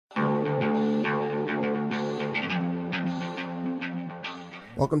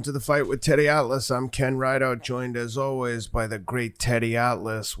Welcome to the Fight with Teddy Atlas. I'm Ken Rideout, joined as always by the great Teddy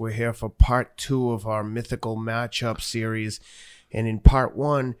Atlas. We're here for part 2 of our Mythical matchup series. And in part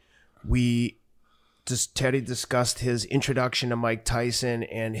 1, Teddy discussed his introduction to Mike Tyson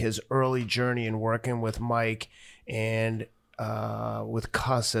and his early journey in working with Mike and with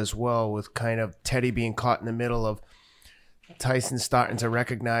Cuss as well, with kind of Teddy being caught in the middle of Tyson starting to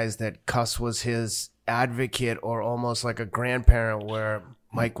recognize that Cuss was his advocate or almost like a grandparent, where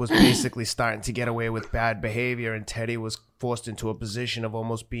Mike was basically starting to get away with bad behavior and Teddy was forced into a position of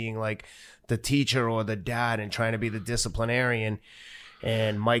almost being like the teacher or the dad and trying to be the disciplinarian,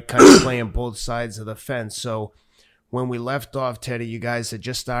 and Mike kind of playing both sides of the fence. So when we left off, Teddy, you guys had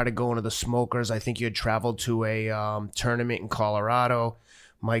just started going to the Smokers. I think you had traveled to a tournament in Colorado.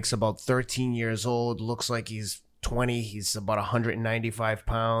 Mike's about 13 years old, looks like he's 20. He's about 195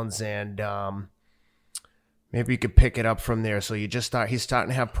 pounds, and maybe you could pick it up from there. So he's starting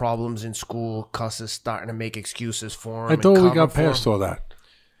to have problems in school. Cuss is starting to make excuses for him. I thought we got past all that.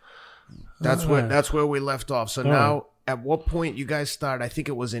 That's where we left off. So now, at what point you guys started? I think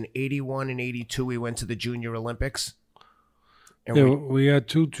it was in 81 and 82 we went to the Junior Olympics. And we had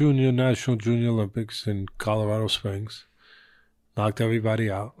 2 National Junior Olympics in Colorado Springs. Knocked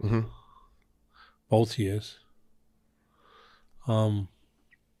everybody out. Mm-hmm. Both years.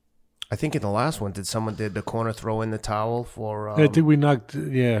 I think in the last one, did the corner throw in the towel for? I think we knocked.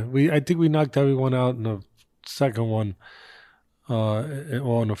 Yeah, I think we knocked everyone out in the second one, or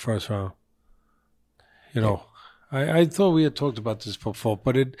in the first round. You know, I thought we had talked about this before,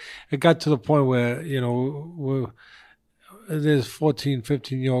 but it got to the point where, you know, there's 14,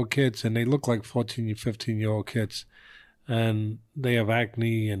 15-year-old kids, and they look like 14, 15-year-old kids, and they have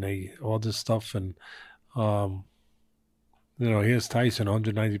acne and all this stuff, and you know, here's Tyson,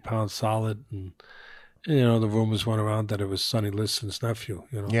 190 pounds solid, and, you know, the rumors went around that it was Sonny Liston's nephew,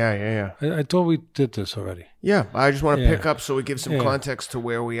 you know. Yeah. I thought we did this already. Yeah, I just want to pick up so we give some context to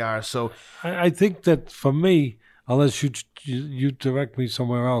where we are. So I think that for me, unless you direct me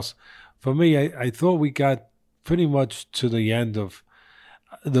somewhere else, for me, I thought we got pretty much to the end of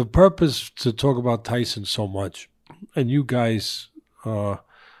the purpose to talk about Tyson so much, and you guys are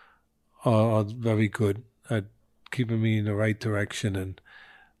very good at keeping me in the right direction and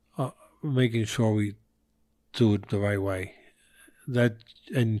making sure we do it the right way.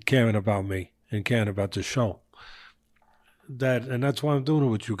 And caring about me and caring about the show. And that's why I'm doing it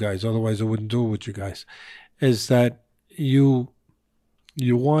with you guys. Otherwise, I wouldn't do it with you guys. Is that you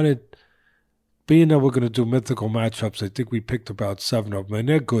wanted, being that we're going to do mythical matchups, I think we picked about 7 of them, and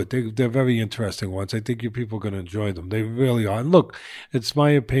they're good. They're very interesting ones. I think you people are going to enjoy them. They really are. And look, it's my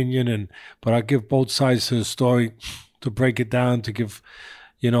opinion, but I give both sides to the story to break it down, to give,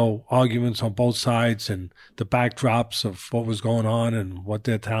 you know, arguments on both sides and the backdrops of what was going on and what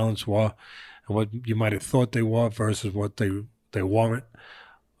their talents were and what you might have thought they were versus what they weren't,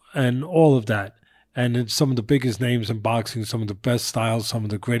 and all of that. And it's some of the biggest names in boxing, some of the best styles, some of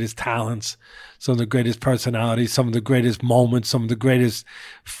the greatest talents, some of the greatest personalities, some of the greatest moments, some of the greatest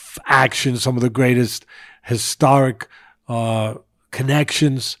action, some of the greatest historic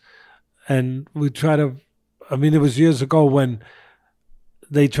connections. And we try to, I mean, it was years ago when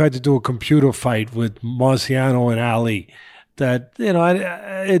they tried to do a computer fight with Marciano and Ali that, you know,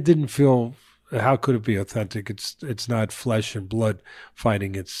 it didn't feel, how could it be authentic? It's not flesh and blood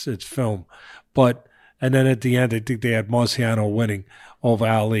fighting, it's film. And then at the end, I think they had Marciano winning over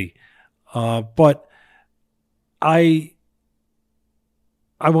Ali. But I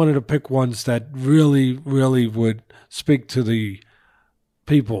wanted to pick ones that really, really would speak to the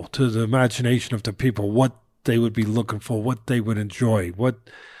people, to the imagination of the people, what they would be looking for, what they would enjoy,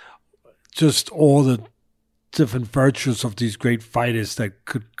 just all the different virtues of these great fighters that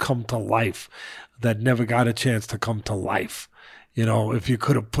could come to life, that never got a chance to come to life. You know, if you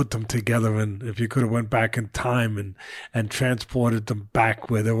could have put them together and if you could have went back in time and transported them back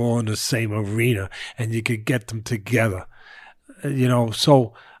where they're all in the same arena and you could get them together, you know.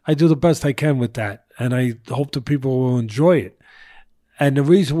 So I do the best I can with that, and I hope the people will enjoy it. And the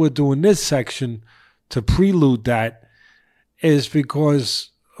reason we're doing this section to prelude that is because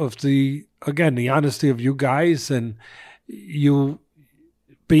of the honesty of you guys, and you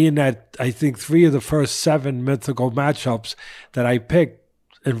being that I think 3 of the first 7 mythical matchups that I picked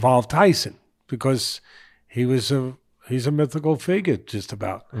involved Tyson, because he's a mythical figure just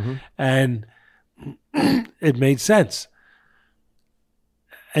about. Mm-hmm. And it made sense.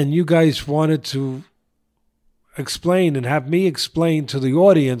 And you guys wanted to explain and have me explain to the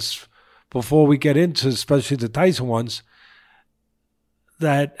audience before we get into especially the Tyson ones,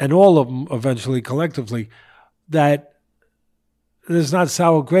 that, and all of them eventually collectively, that there's not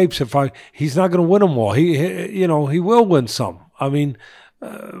sour grapes. He's not going to win them all. He will win some. I mean,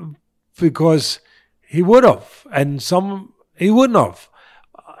 because he would have, and some he wouldn't have.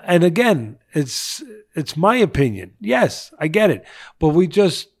 And again, it's my opinion. Yes, I get it, but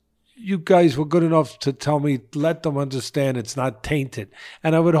you guys were good enough to tell me, let them understand it's not tainted,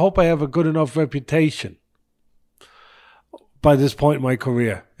 and I would hope I have a good enough reputation by this point in my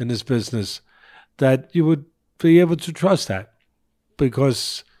career in this business that you would be able to trust that,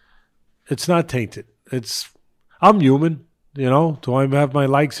 because it's not tainted. I'm human, Do I have my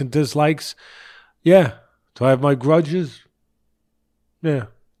likes and dislikes? Yeah. Do I have my grudges? Yeah.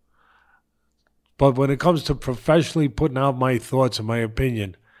 But when it comes to professionally putting out my thoughts and my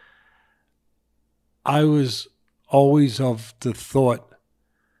opinion, I was always of the thought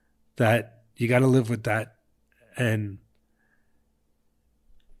that you got to live with that, and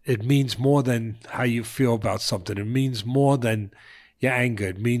it means more than how you feel about something. It means more than your anger.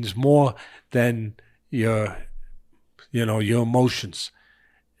 It means more than your emotions.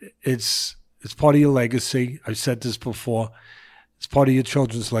 It's part of your legacy. I've said this before. It's part of your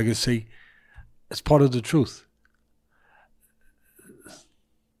children's legacy. It's part of the truth.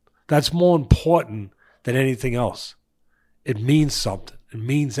 That's more important than anything else. It means something. It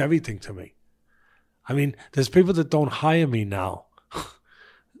means everything to me. I mean, there's people that don't hire me now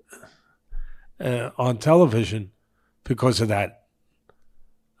on television because of that.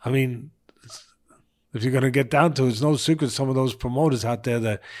 I mean, if you're going to get down to it, it's no secret some of those promoters out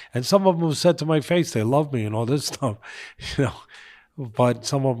there and some of them have said to my face they love me and all this stuff, but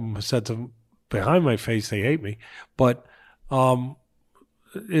some of them have said behind my face they hate me. But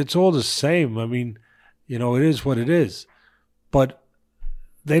it's all the same. I mean, it is what it is. But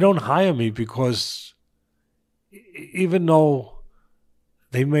they don't hire me because even though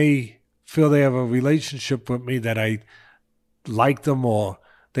they may feel they have a relationship with me, that I like them or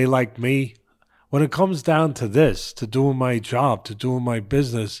they like me, when it comes down to this, to doing my job, to doing my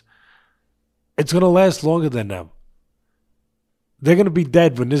business, it's going to last longer than them. They're going to be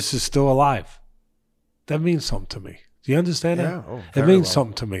dead when this is still alive. That means something to me. Do you understand that? Yeah. Oh, it means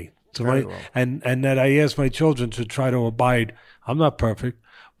something to me. And that I ask my children to try to abide. I'm not perfect,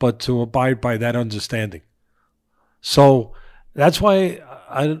 but to abide by that understanding. So that's why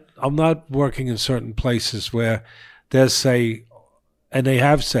I'm not working in certain places where they'll say, and they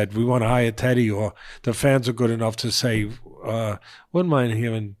have said, we want to hire Teddy, or the fans are good enough to say, wouldn't mind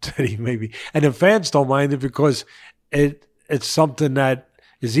hearing Teddy maybe. And the fans don't mind it because it's something that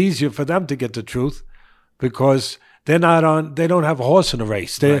is easier for them to get the truth, because they don't have a horse in the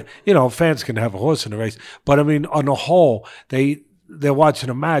race. Right. Fans can have a horse in the race, but I mean, on the whole, they're watching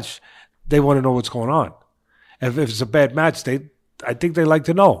a match. They want to know what's going on. If it's a bad match, I think they like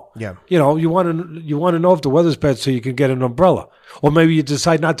to know. Yeah. You want to know if the weather's bad so you can get an umbrella, or maybe you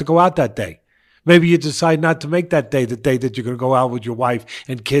decide not to go out that day. Maybe you decide not to make that day the day that you're going to go out with your wife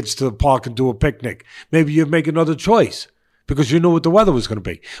and kids to the park and do a picnic. Maybe you make another choice because you knew what the weather was going to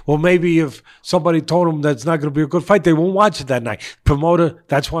be. Well, maybe if somebody told them that's not going to be a good fight, they won't watch it that night. Promoter,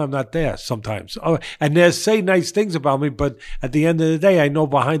 that's why I'm not there sometimes. And they say nice things about me, but at the end of the day, I know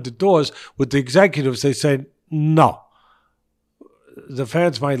behind the doors with the executives, they say, no. The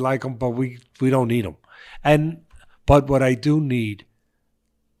fans might like them, but we don't need them. But what I do need,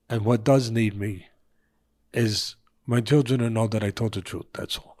 and what does need me, is my children to know that I told the truth.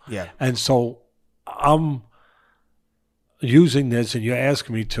 That's all. Yeah. And so I'm using this, and you're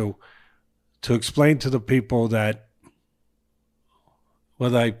asking me to explain to the people that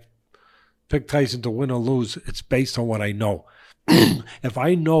whether I pick Tyson to win or lose, it's based on what I know. If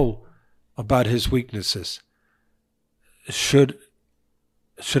I know about his weaknesses, should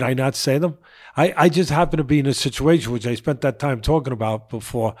I not say them? I just happen to be in a situation which I spent that time talking about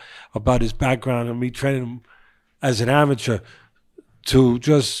before, about his background and me training him as an amateur, to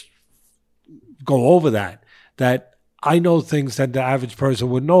just go over that I know things that the average person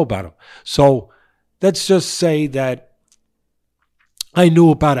wouldn't know about him. So let's just say that I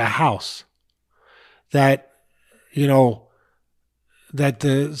knew about a house that,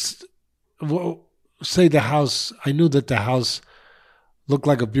 say the house, I knew that the house looked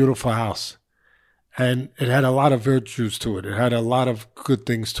like a beautiful house, and it had a lot of virtues to it. It had a lot of good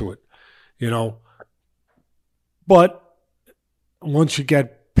things to it, But once you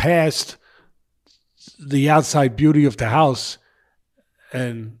get past the outside beauty of the house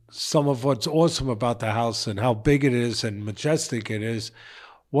and some of what's awesome about the house and how big it is and majestic it is,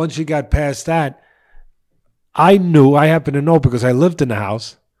 once you got past that, I happen to know because I lived in the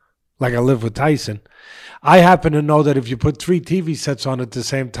house, like I lived with Tyson. I happen to know that if you put 3 TV sets on at the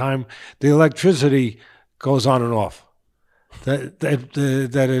same time, the electricity goes on and off.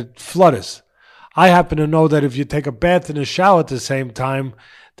 that it flutters. I happen to know that if you take a bath and a shower at the same time,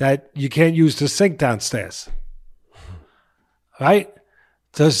 that you can't use the sink downstairs. Right?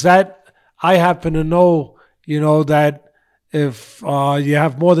 Does that? I happen to know, that if you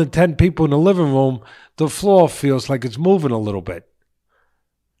have more than 10 people in the living room, the floor feels like it's moving a little bit.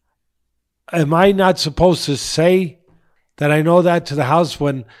 Am I not supposed to say that I know that to the house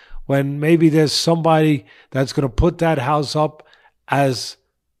when maybe there's somebody that's going to put that house up as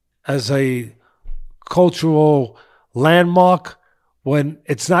a cultural landmark, when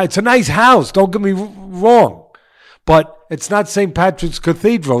it's not? It's a nice house, don't get me wrong, but it's not St. Patrick's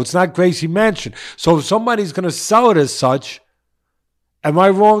Cathedral, it's not Gracie Mansion. So if somebody's going to sell it as such, am I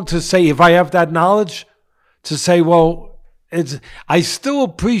wrong to say, if I have that knowledge, to say, well, I still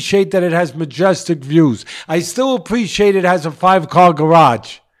appreciate that it has majestic views. I still appreciate it has a 5-car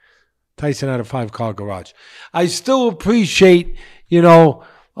garage. Tyson had a 5-car garage. I still appreciate,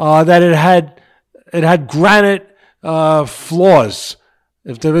 that it had granite floors,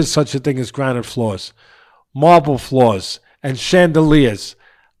 if there is such a thing as granite floors, marble floors, and chandeliers.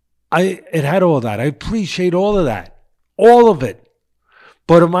 It had all that. I appreciate all of that, all of it.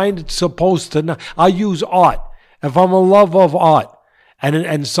 But am I supposed to not? I use art. If I'm a lover of art,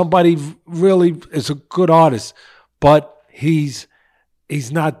 and somebody really is a good artist, but he's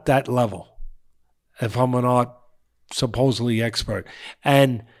not that level. If I'm an art supposedly expert,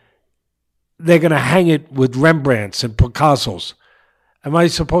 and they're going to hang it with Rembrandts and Picassos, am I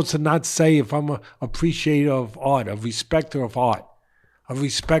supposed to not say, if I'm an appreciator of art, a respecter of art, a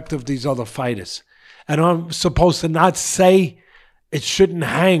respect of these other fighters, and I'm supposed to not say it shouldn't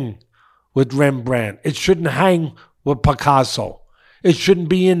hang with Rembrandt, it shouldn't hang with Picasso, it shouldn't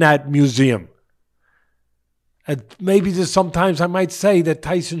be in that museum? And maybe there's sometimes I might say that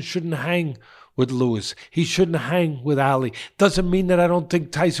Tyson shouldn't hang with Lewis, he shouldn't hang with Ali. Doesn't mean that I don't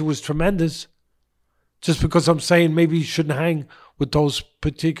think Tyson was tremendous, just because I'm saying maybe he shouldn't hang with those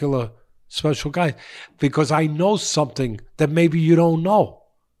particular special guys, because I know something that maybe you don't know.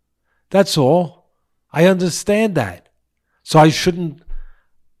 That's all. I understand that. So I shouldn't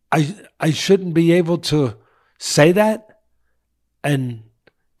be able to say that and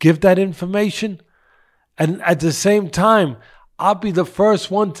give that information. And at the same time, I'll be the first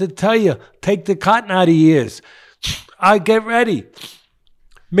one to tell you, take the cotton out of your ears. I get ready.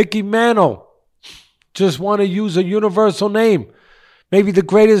 Mickey Mantle, just want to use a universal name. Maybe the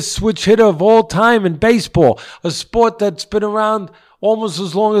greatest switch hitter of all time in baseball, a sport that's been around almost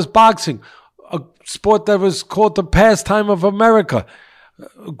as long as boxing, a sport that was called the pastime of America,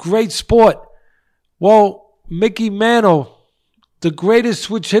 a great sport. Well, Mickey Mantle, the greatest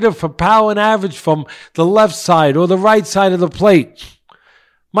switch hitter for power and average from the left side or the right side of the plate.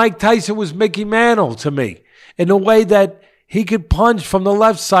 Mike Tyson was Mickey Mantle to me, in a way that he could punch from the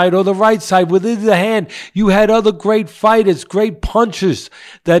left side or the right side with either hand. You had other great fighters, great punchers,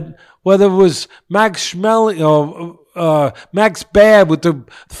 that whether it was Max Schmeling or Max Baer with the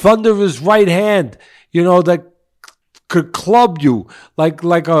thunderous right hand, that could club you like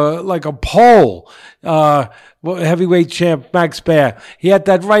a pole. Heavyweight champ Max Baer, he had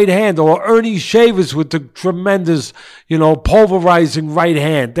that right hand. Or Ernie Shavers with the tremendous, pulverizing right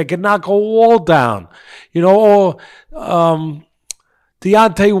hand that could knock a wall down. Or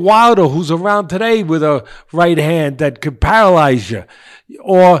Deontay Wilder, who's around today with a right hand that could paralyze you.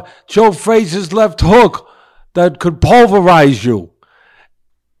 Or Joe Frazier's left hook that could pulverize you.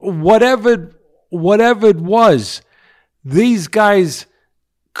 Whatever it was, these guys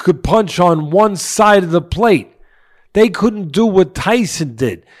could punch on one side of the plate. They couldn't do what Tyson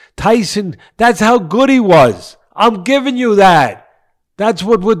did. Tyson, that's how good he was. I'm giving you that. That's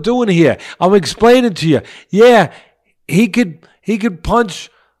what we're doing here. I'm explaining to you. Yeah, he could punch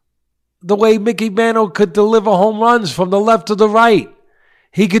the way Mickey Mantle could deliver home runs from the left to the right.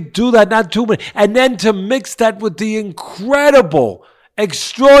 He could do that, not too many. And then to mix that with the incredible,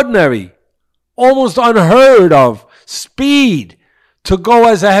 extraordinary, almost unheard of speed to go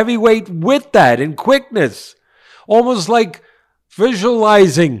as a heavyweight with that and quickness. Almost like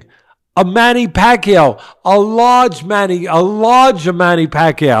visualizing a Manny Pacquiao, a larger Manny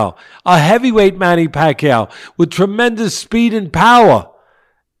Pacquiao, a heavyweight Manny Pacquiao with tremendous speed and power.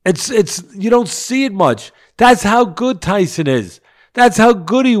 It's you don't see it much. That's how good Tyson is. That's how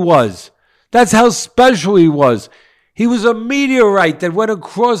good he was. That's how special he was. He was a meteorite that went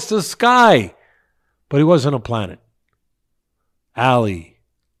across the sky, but he wasn't a planet. Ali,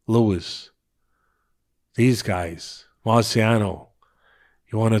 Lewis, these guys, Marciano,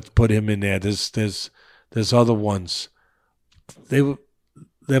 you want to put him in there. There's other ones.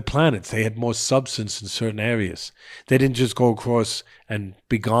 their planets. They had more substance in certain areas. They didn't just go across and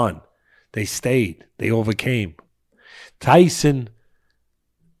be gone. They stayed. They overcame. Tyson,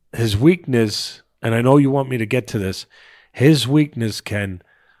 his weakness, and I know you want me to get to this, his weakness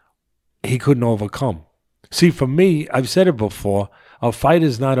he couldn't overcome. See, for me, I've said it before, a fight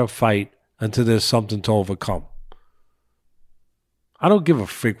is not a fight until there's something to overcome. I don't give a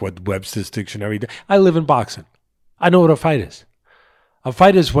freak what Webster's dictionary does. I live in boxing. I know what a fight is. A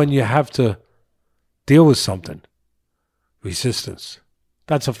fight is when you have to deal with something. Resistance.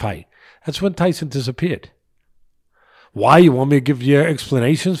 That's a fight. That's when Tyson disappeared. Why? You want me to give you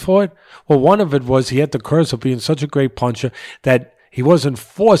explanations for it? Well, one of it was he had the curse of being such a great puncher that he wasn't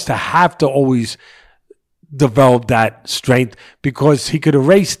forced to have to always develop that strength because he could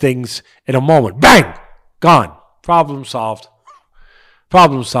erase things in a moment. Bang! Gone. Problem solved.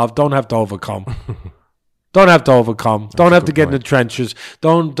 Problem solved. Don't have to overcome. Don't have to overcome. Don't have to get in the trenches.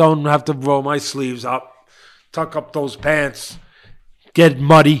 Don't have to roll my sleeves up. Tuck up those pants. Get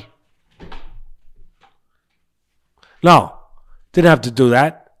muddy. No. Didn't have to do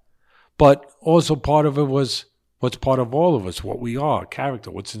that. But also part of it was what's part of all of us, what we are,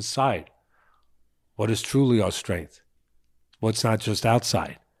 character, what's inside. What is truly our strength. What's not just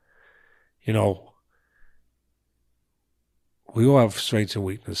outside. You know, we all have strengths and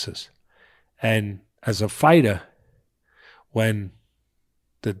weaknesses. And as a fighter, when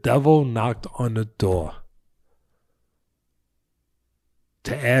the devil knocked on the door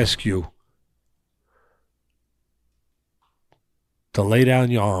to ask you to lay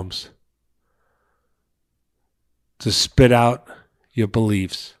down your arms, to spit out your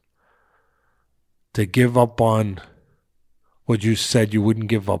beliefs, to give up on what you said you wouldn't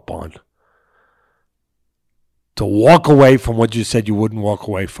give up on, to walk away from what you said you wouldn't walk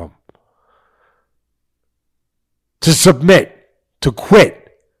away from, to submit, to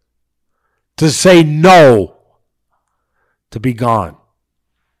quit, to say no, to be gone,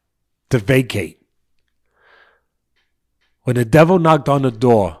 to vacate. When the devil knocked on the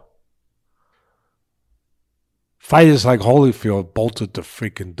door, fighters like Holyfield bolted the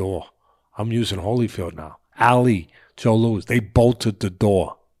freaking door. I'm using Holyfield now. Ali, Joe Louis, they bolted the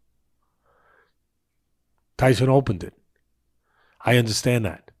door. Tyson opened it. I understand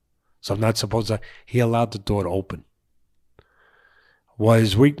that. So I'm not supposed to. He allowed the door to open. Well,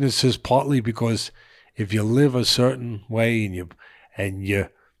 his weakness is partly because if you live a certain way and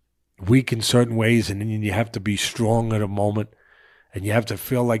you're weak in certain ways, and then you have to be strong at a moment, and you have to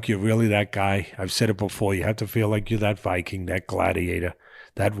feel like you're really that guy. I've said it before. You have to feel like you're that Viking, that gladiator,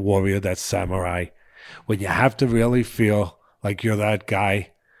 that warrior, that samurai. When you have to really feel like you're that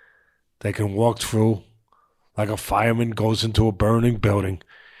guy that can walk through like a fireman goes into a burning building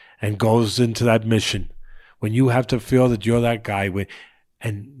and goes into that mission. When you have to feel that you're that guy,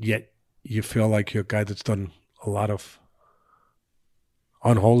 and yet you feel like you're a guy that's done a lot of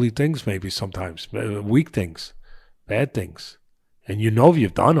unholy things, maybe sometimes, weak things, bad things, and you know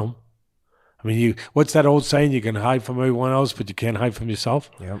you've done them. I mean, what's that old saying? You can hide from everyone else, but you can't hide from yourself.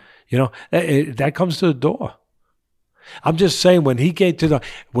 Yep. You know, that comes to the door. I'm just saying, when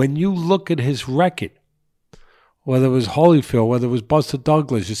you look at his record, whether it was Holyfield, whether it was Buster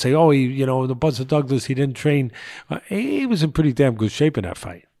Douglas, you say, oh, the Buster Douglas, he didn't train. He was in pretty damn good shape in that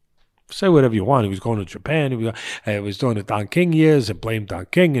fight. Say whatever you want. He was going to Japan. He was doing the Don King years and blamed Don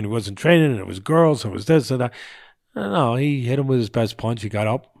King, and he wasn't training, and it was girls, and it was this and that. No, he hit him with his best punch. He got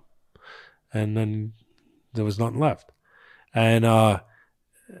up, and then there was nothing left. And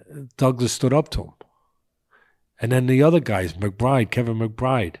Douglas stood up to him. And then the other guys, Kevin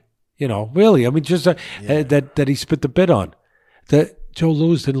McBride, really, I mean, just that he spit the bit on. Joe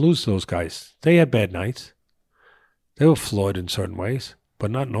Louis didn't lose to those guys. They had bad nights. They were flawed in certain ways, but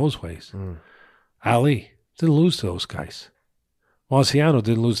not in those ways. Ali didn't lose to those guys. Marciano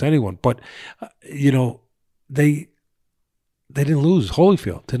didn't lose to anyone. But, they didn't lose.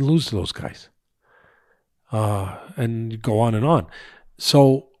 Holyfield didn't lose to those guys. And you go on and on.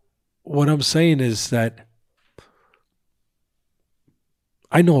 So what I'm saying is that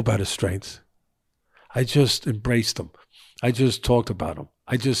I know about his strengths. I just embraced them. I just talked about them.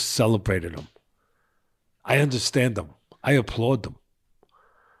 I just celebrated them. I understand them. I applaud them.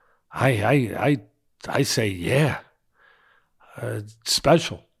 I say, yeah,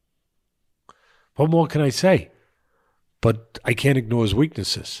 special. What more can I say? But I can't ignore his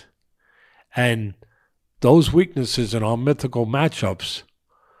weaknesses. And those weaknesses in our mythical matchups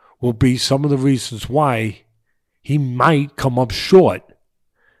will be some of the reasons why he might come up short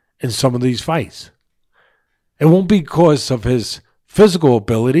in some of these fights. It won't be because of his physical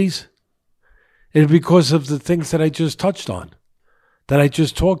abilities. It'll be because of the things that I just touched on. that I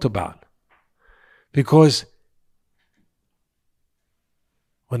just talked about. Because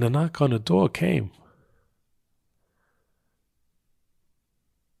when the knock on the door came,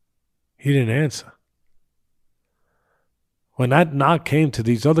 he didn't answer. When that knock came to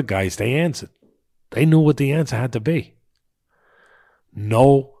these other guys, they answered. They knew what the answer had to be.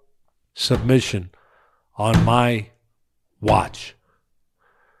 No submission on my watch.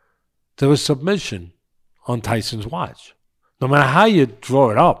 There was submission on Tyson's watch. No matter how you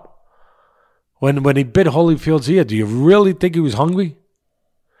draw it up. When he bit Holyfield's ear, do you really think he was hungry?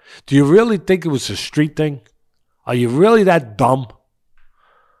 Do you really think it was a street thing? Are you really that dumb?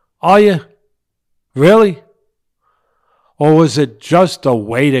 Are you? Really? Or was it just a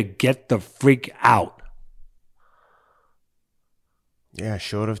way to get the freak out? Yeah,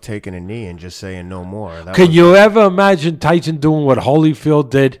 short of taking a knee and just saying no more. Can you ever imagine Tyson doing what Holyfield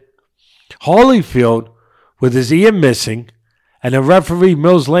did? Holyfield, with his ear missing, and the referee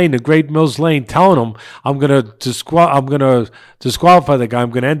Mills Lane, the great Mills Lane, telling him, "I'm gonna disqualify the guy.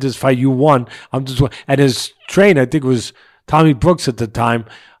 I'm gonna end this fight. You won." And his trainer, I think it was Tommy Brooks at the time,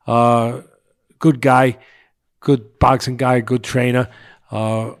 good guy, good boxing guy, good trainer.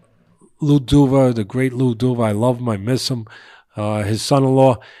 Lou Duva, the great Lou Duva, I love him. I miss him. His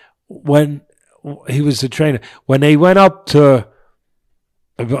son-in-law, when he was the trainer, when they went up to,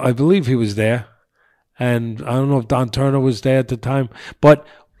 I believe he was there, and I don't know if Don Turner was there at the time, but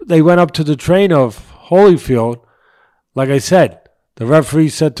they went up to the trainer of Holyfield. Like I said, the referee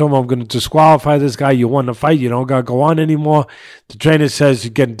said to him, "I'm going to disqualify this guy. You won the fight. You don't got to go on anymore." The trainer says,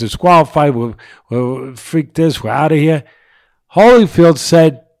 "You're getting disqualified. We'll freak this. We're out of here." Holyfield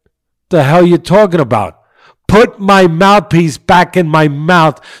said, "The hell you talking about? Put my mouthpiece back in my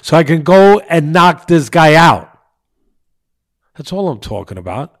mouth so I can go and knock this guy out." That's all I'm talking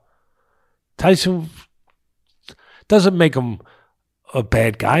about. Tyson doesn't make him a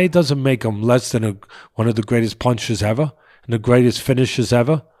bad guy. It doesn't make him less than one of the greatest punchers ever, and the greatest finishers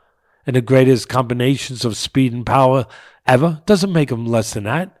ever, and the greatest combinations of speed and power ever. It doesn't make him less than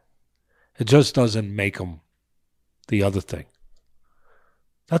that. It just doesn't make him the other thing.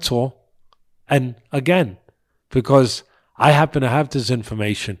 That's all. And again, because I happen to have this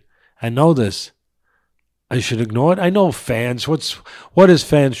information and know this, I should ignore it. I know fans. What is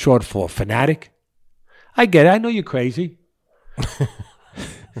fans short for? Fanatic? I get it. I know you're crazy.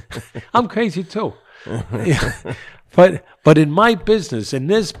 I'm crazy too. But in my business, in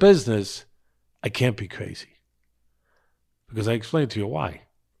this business, I can't be crazy. Because I explained to you why.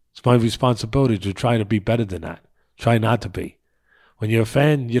 It's my responsibility to try to be better than that. Try not to be. When you're a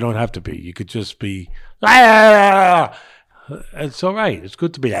fan, you don't have to be. You could just be, it's all right. It's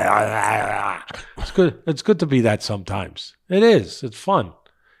good to be, it's good to be that sometimes. It is. It's fun.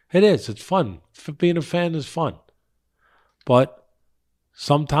 It is. It's fun. Being a fan is fun. But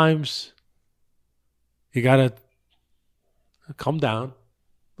sometimes you got to come down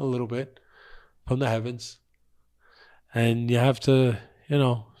a little bit from the heavens. And you have to,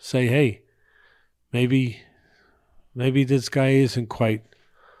 say, hey, maybe this guy isn't quite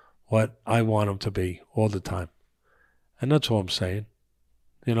what I want him to be all the time. And that's all I'm saying,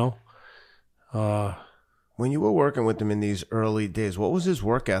 When you were working with him in these early days, what was his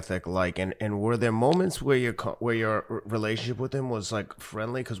work ethic like? And were there moments where your relationship with him was like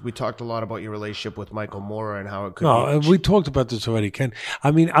friendly? Because we talked a lot about your relationship with Michael Moorer and how it could be. We talked about this already, Ken.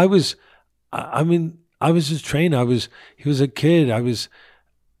 I was his trainer. He was a kid.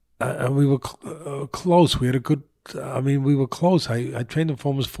 We were close. We had a good, we were close. I trained him for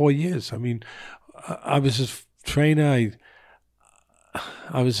almost 4 years. I was his trainer.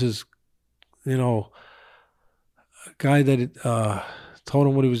 I was his, guy that told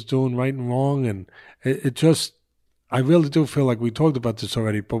him what he was doing right and wrong. And it just, I really do feel like we talked about this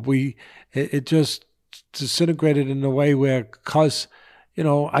already, but it just disintegrated in a way where, cuz,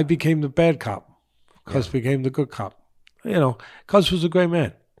 I became the bad cop. Cuz became the good cop. Cuz was a great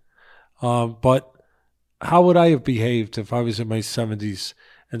man. But how would I have behaved if I was in my 70s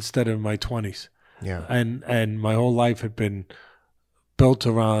instead of my 20s? Yeah. And my whole life had been built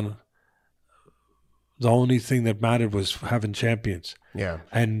around the only thing that mattered was having champions. Yeah.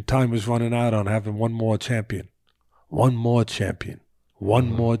 And time was running out on having one more champion. One more champion.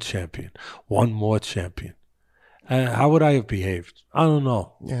 One more champion. One more champion. How would I have behaved? I don't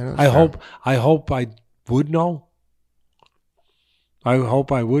know. Yeah, I hope I would know. I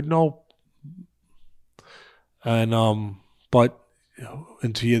hope I would know. And but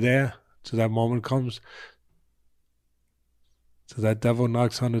until you're there, till that moment comes, till that devil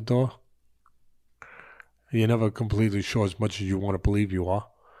knocks on the door, you're never completely sure as much as you want to believe you are,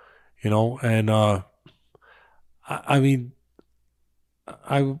 And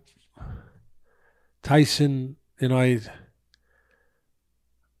Tyson, I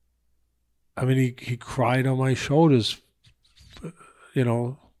mean, he cried on my shoulders,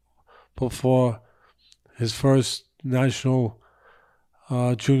 before his first national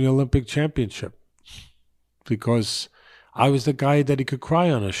junior Olympic championship, because I was the guy that he could cry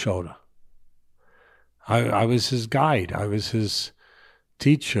on his shoulder. I was his guide. I was his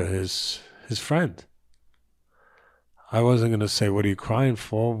teacher, his friend. I wasn't going to say, "What are you crying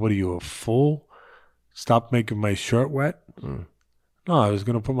for? What are you, a fool? Stop making my shirt wet." No, I was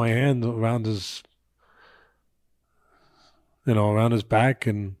going to put my hand around his, around his back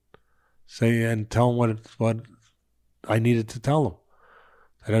and say and tell him what I needed to tell him.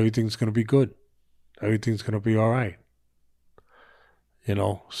 That everything's going to be good. Everything's going to be all right.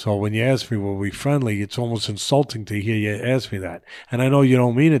 So when you ask me, were we friendly, it's almost insulting to hear you ask me that. And I know you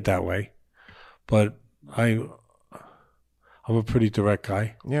don't mean it that way, but I'm a pretty direct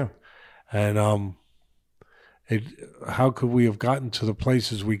guy. Yeah. And how could we have gotten to the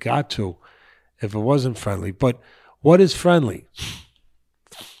places we got to if it wasn't friendly? But what is friendly?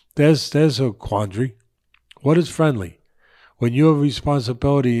 There's a quandary. What is friendly? When your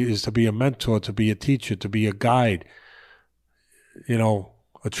responsibility is to be a mentor, to be a teacher, to be a guide,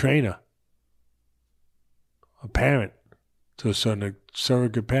 a trainer, a parent, to a certain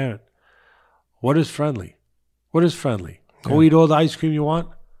surrogate parent. What is friendly? What is friendly? Go eat all the ice cream you want?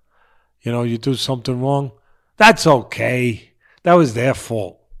 You do something wrong? That's okay. That was their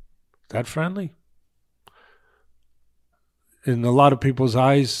fault. Is that friendly? In a lot of people's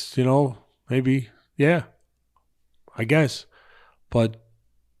eyes, maybe, yeah, I guess. But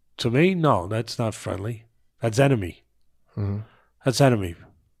to me, no, that's not friendly. That's enemy. Mm-hmm. That's enemy.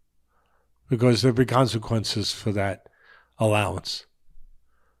 Because there'll be consequences for that allowance.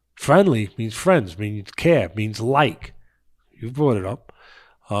 Friendly means friends, means care, means like. You brought it up.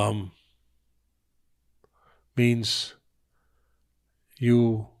 Means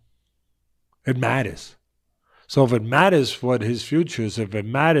it matters. So if it matters what his future is, if it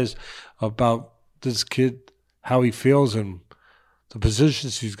matters about this kid, how he feels and the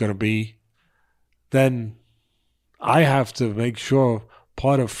positions he's going to be, then I have to make sure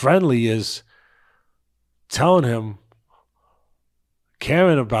part of friendly is telling him,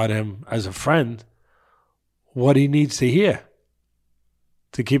 caring about him as a friend, what he needs to hear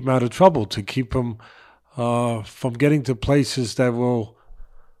to keep him out of trouble, to keep him from getting to places that will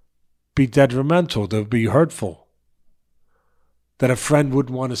be detrimental, that will be hurtful, that a friend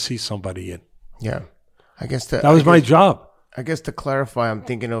wouldn't want to see somebody in. Yeah. I guess that was my job. I guess to clarify, I'm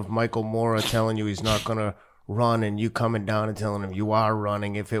thinking of Michael Mora telling you he's not going to run and you coming down and telling him you are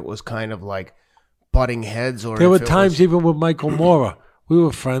running, if it was kind of like butting heads. Or there were times even with Michael Mora, we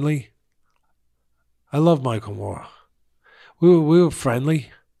were friendly. I love Michael Mora. We were friendly.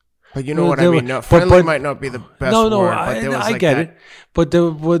 But you know what I mean? No, friendly might not be the best word. But there was I get it. But there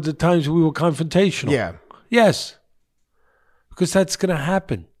were the times we were confrontational. Yeah. Yes. Because that's going to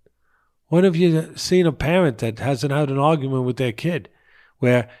happen. When have you seen a parent that hasn't had an argument with their kid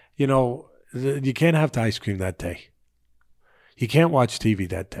where, you can't have the ice cream that day. You can't watch TV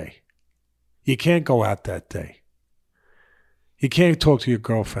that day. You can't go out that day. You can't talk to your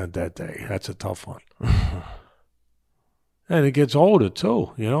girlfriend that day. That's a tough one. And it gets older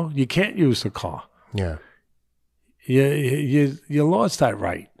too, You can't use the car. Yeah. You lost that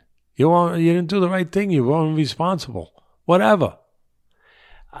right. You didn't do the right thing. You weren't responsible. Whatever.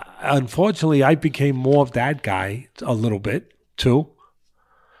 Unfortunately, I became more of that guy a little bit too,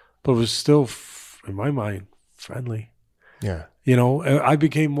 but it was still, in my mind, friendly. Yeah. I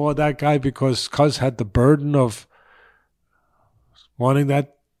became more of that guy because Cuz had the burden of wanting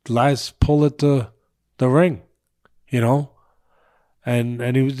that last pull at the ring,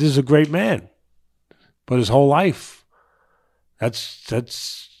 and he was just a great man, but his whole life, that's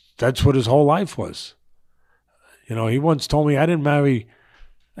what his whole life was. He once told me I didn't marry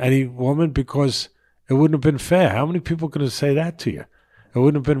any woman because it wouldn't have been fair. How many people could have say that to you? It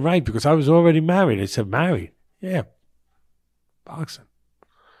wouldn't have been right because I was already married. I said, married? Yeah, boxing.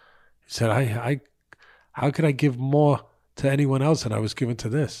 He said, how could I give more to anyone else than I was given to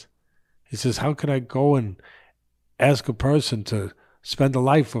this? He says, how could I go and ask a person to spend a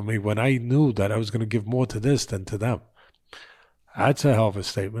life with me when I knew that I was going to give more to this than to them? That's a hell of a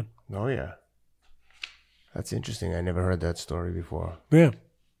statement. Oh, yeah. That's interesting. I never heard that story before. Yeah.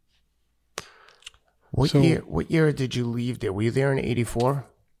 What year did you leave there? Were you there in 84?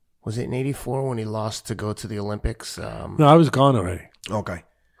 Was it in 84 when he lost to go to the Olympics? No, I was gone already. Okay.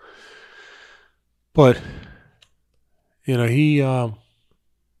 But, he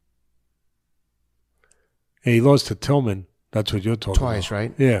lost to Tillman That's what you're talking Twice, about.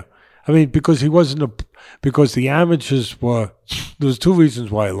 right? Yeah. I mean, because he wasn't because the amateurs were, there was two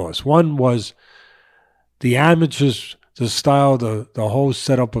reasons why he lost. One was the amateurs, the style, the whole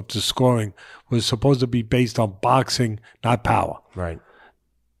setup of the scoring was supposed to be based on boxing, not power. Right.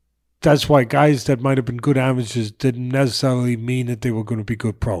 That's why guys that might have been good amateurs didn't necessarily mean that they were going to be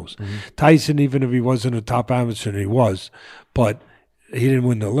good pros. Mm-hmm. Tyson, even if he wasn't a top amateur, and he was, but he didn't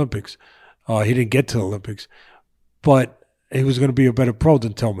win the Olympics. He didn't get to the Olympics. But he was going to be a better pro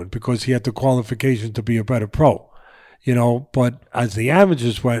than Tillman because he had the qualification to be a better pro. But as the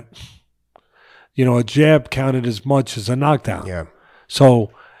amateurs went, a jab counted as much as a knockdown. Yeah.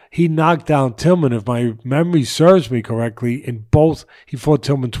 So he knocked down Tillman, if my memory serves me correctly, in both. He fought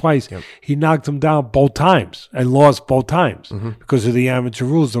Tillman twice. Yep. He knocked him down both times and lost both times Mm-hmm. because of the amateur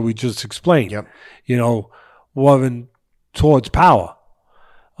rules that we just explained. Yep. Wasn't towards power.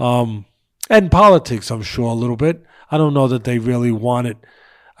 And politics, I'm sure, a little bit. I don't know that they really wanted.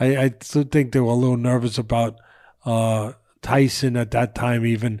 I still think they were a little nervous about Tyson at that time,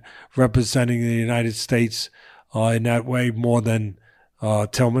 even representing the United States in that way more than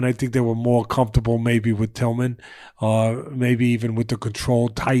Tillman. I think they were more comfortable maybe with Tillman, maybe even with the control.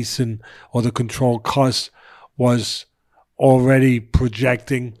 Tyson or the control Cuss was already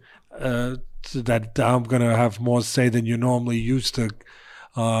projecting that I'm going to have more say than you normally used to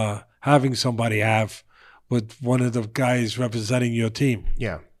having somebody have with one of the guys representing your team.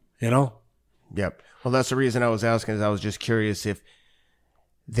 Yeah. Yep. Well, that's the reason I was asking, is I was just curious if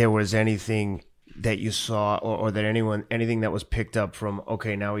there was anything that you saw or that anything that was picked up from,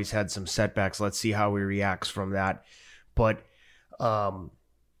 okay, now he's had some setbacks. Let's see how he reacts from that. But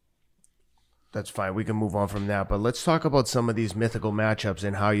that's fine. We can move on from that. But let's talk about some of these mythical matchups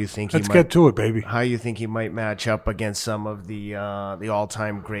and how you think Let's get to it, baby. How you think he might match up against some of the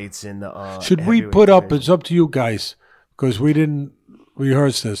all-time greats in the Should we put up, it's up to you guys, because we didn't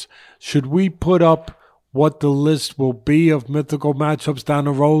rehearse this. Should we put up what the list will be of mythical matchups down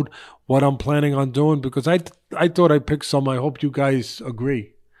the road, what I'm planning on doing? Because I thought I picked some. I hope you guys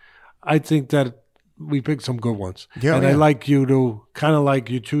agree. I think that we picked some good ones. Yeah, and yeah. I like you to, kind of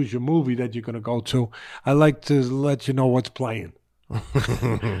like you choose your movie that you're going to go to, I like to let you know what's playing.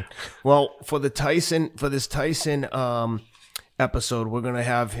 Well, for this Tyson episode, we're gonna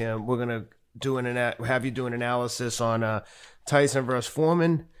have you do an analysis on Tyson versus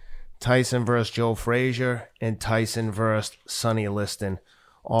Foreman, Tyson versus Joe Frazier, and Tyson versus Sonny Liston.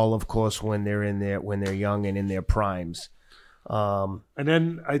 All, of course, when they're young and in their primes. And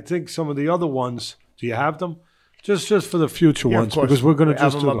then I think some of the other ones. Do you have them? Just for the future Yeah, ones, of course. because we're going to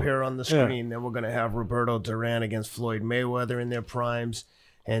have just them do up here on the Yeah. screen. Then we're going to have Roberto Duran against Floyd Mayweather in their primes,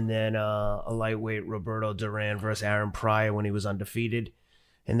 and then a lightweight Roberto Duran versus Aaron Pryor when he was undefeated,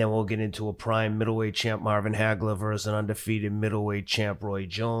 and then we'll get into a prime middleweight champ Marvin Hagler versus an undefeated middleweight champ Roy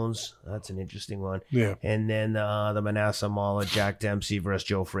Jones. That's an interesting one. Yeah. And then the Manasseh Mauler Jack Dempsey versus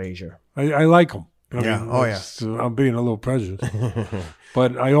Joe Frazier. I like them. Yeah. Oh, yeah. I'm being a little prejudiced.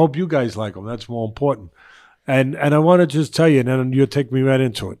 But I hope you guys like them. That's more important. And I want to just tell you, and then you'll take me right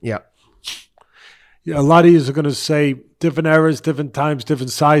into it. Yeah. A lot of you are going to say different eras, different times,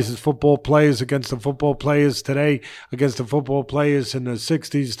 different sizes, football players against the football players today, against the football players in the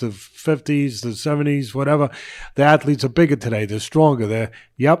 60s, the 50s, the 70s, whatever. The athletes are bigger today. They're stronger.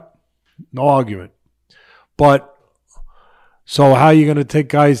 Yep, no argument. But so how are you going to take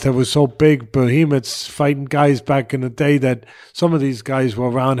guys that were so big, behemoths, fighting guys back in the day that some of these guys were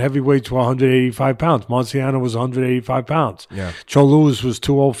around, heavyweights were 185 pounds. Marciano was 185 pounds. Yeah. Joe Louis was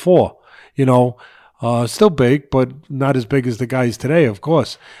 204. Still big, but not as big as the guys today, of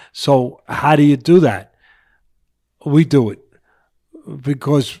course. So how do you do that? We do it.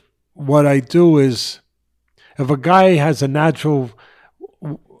 Because what I do is, if a guy has a natural,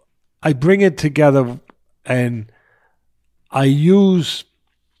 I bring it together and I use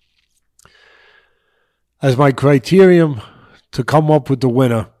as my criterion to come up with the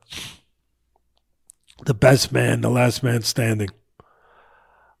winner, the best man, the last man standing.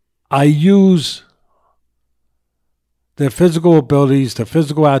 I use their physical abilities, their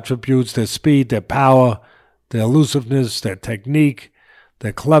physical attributes, their speed, their power, their elusiveness, their technique,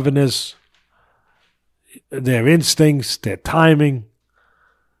 their cleverness, their instincts, their timing,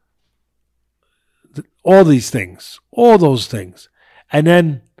 all these things, all those things. And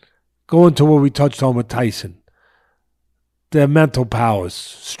then go into what we touched on with Tyson. Their mental powers,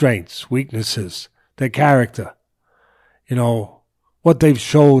 strengths, weaknesses, their character, what they've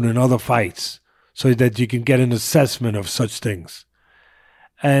shown in other fights so that you can get an assessment of such things.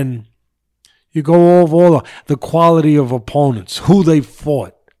 And you go over all the quality of opponents, who they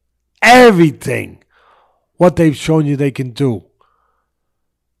fought, everything. what they've shown you they can do,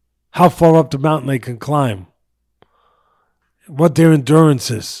 how far up the mountain they can climb, what their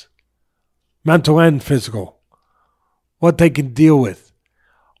endurance is, mental and physical, what they can deal with.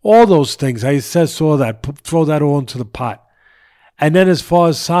 All those things. I assess all that, throw that all into the pot. And then as far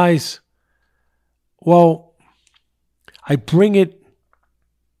as size, well, I bring it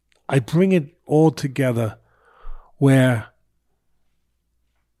all together where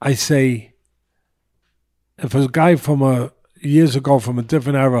I say, if a guy from years ago from a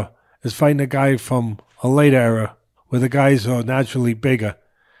different era is fighting a guy from a later era where the guys are naturally bigger,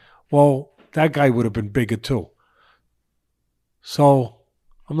 well, that guy would have been bigger too. So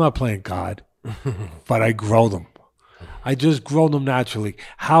I'm not playing God, but I grow them. I just grow them naturally.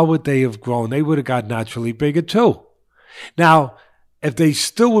 How would they have grown? They would have got naturally bigger too. Now, if they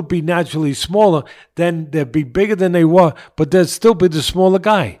still would be naturally smaller, then they'd be bigger than they were, but they'd still be the smaller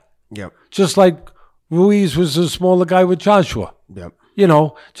guy. Yep. Just like Ruiz was the smaller guy with Joshua. Yep. You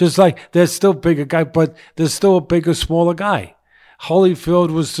know, just like they're still bigger guy, but there's still a bigger, smaller guy.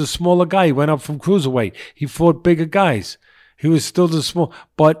 Holyfield was the smaller guy. He went up from cruiserweight. He fought bigger guys. He was still the small,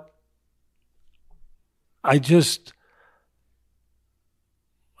 but I just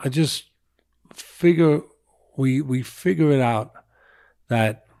figure we figure it out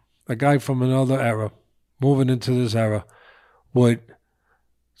that a guy from another era moving into this era would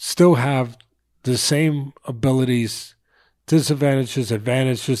still have the same abilities, disadvantages,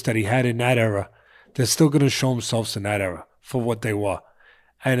 advantages that he had in that era. They're still going to show themselves in that era for what they were.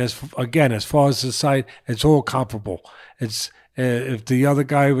 And as far as the side, it's all comparable. It's if the other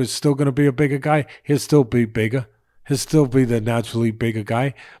guy was still going to be a bigger guy, he'll still be bigger. He'll still be the naturally bigger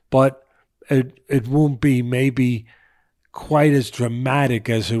guy, but it won't be maybe quite as dramatic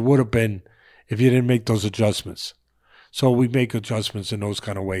as it would have been if you didn't make those adjustments. So we make adjustments in those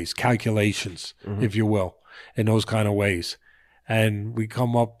kind of ways, calculations, if you will, in those kind of ways. And we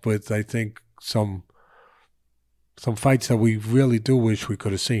come up with, I think, some fights that we really do wish we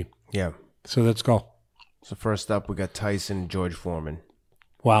could have seen. Yeah. So let's go. So first up, we got Tyson, George Foreman.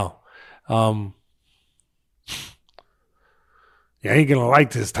 Wow. You ain't going to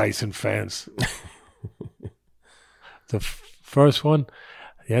like this, Tyson fans. The first one,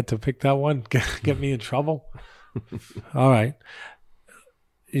 you had to pick that one? Get me in trouble? All right.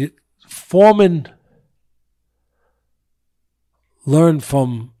 Foreman learned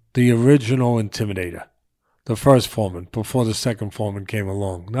from the original Intimidator, the first Foreman, before the second Foreman came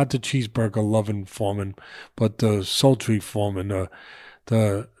along. Not the cheeseburger-loving Foreman, but the sultry Foreman,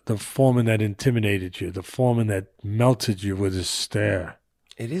 the Foreman that intimidated you, the Foreman that melted you with his stare.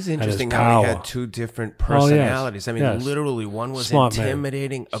 It is interesting how he had two different personalities. Oh, yes. I mean, literally, one was Smart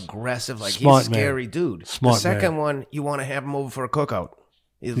intimidating, aggressive, like Smart he's a scary dude. Smart the second one, you want to have him over for a cookout.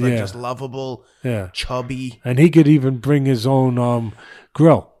 He's like just lovable, chubby. And he could even bring his own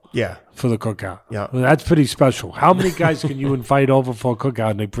grill for the cookout. Yeah. Well, that's pretty special. How many guys can you invite over for a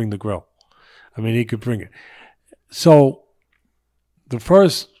cookout and they bring the grill? I mean, he could bring it. So the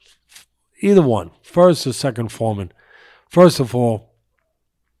first, either one, first or second Foreman, first of all,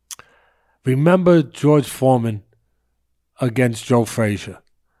 remember George Foreman against Joe Frazier,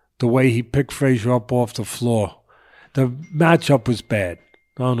 the way he picked Frazier up off the floor. The matchup was bad.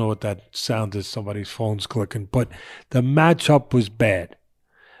 I don't know what that sound is. Somebody's phone's clicking. But the matchup was bad.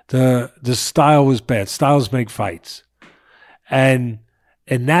 The style was bad. Styles make fights. And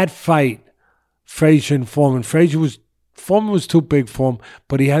in that fight, Frazier and Foreman, Foreman was too big for him,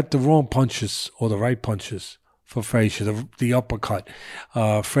 but he had the wrong punches or the right punches for Frazier, the uppercut.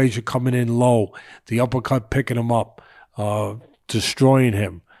 Frazier coming in low, the uppercut picking him up, destroying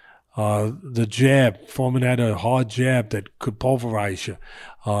him. The jab, Foreman had a hard jab that could pulverize you,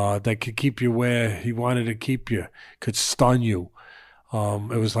 that could keep you where he wanted to keep you, could stun you.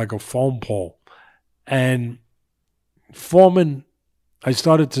 It was like a foam pole. And Foreman, I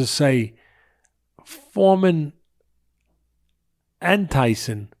started to say, Foreman and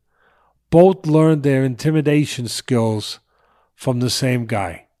Tyson both learned their intimidation skills from the same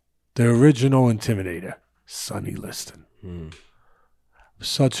guy, the original Intimidator, Sonny Liston.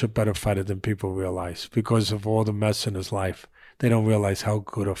 Such a better fighter than people realize because of all the mess in his life. They don't realize how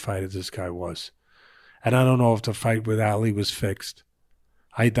good a fighter this guy was. And I don't know if the fight with Ali was fixed.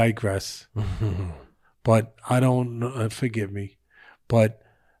 I digress. But I don't know, forgive me. But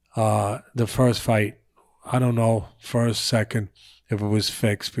the first fight, I don't know, first, second, if it was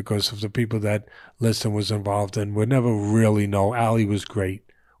fixed because of the people that Liston was involved in. We'll never really know. Ali was great.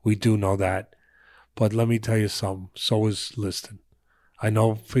 We do know that. But let me tell you something. So was Liston. I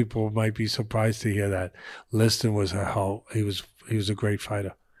know people might be surprised to hear that. Liston was he was a great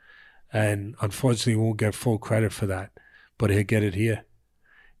fighter. And unfortunately, he won't get full credit for that, but he'll get it here.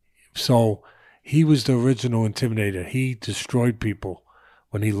 So he was the original intimidator. He destroyed people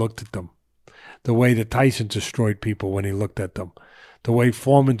when he looked at them. The way that Tyson destroyed people when he looked at them. The way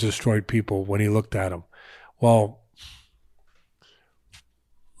Foreman destroyed people when he looked at them. Well,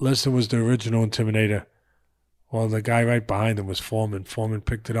 Liston was the original intimidator. Well, the guy right behind him was Foreman. Foreman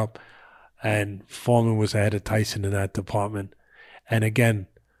picked it up, and Foreman was ahead of Tyson in that department. And again,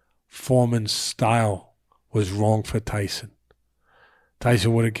 Foreman's style was wrong for Tyson.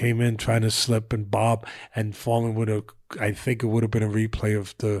 Tyson would have came in trying to slip and bob, and Foreman would have, I think it would have been a replay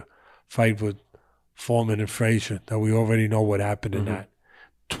of the fight with Foreman and Frazier, that we already know what happened in that.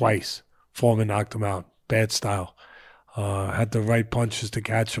 Twice. Foreman knocked him out. Bad style. Had the right punches to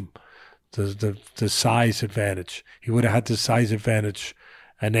catch him. The size advantage. He would have had the size advantage,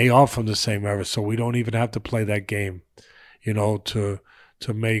 and they are from the same era, so we don't even have to play that game, to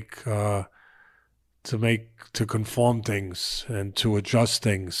conform things and to adjust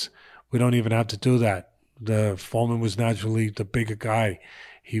things. We don't even have to do that. The Foreman was naturally the bigger guy.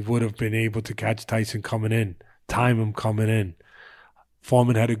 He would have been able to catch Tyson coming in, time him coming in.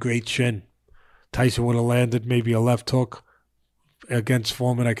 Foreman had a great chin. Tyson would have landed maybe a left hook against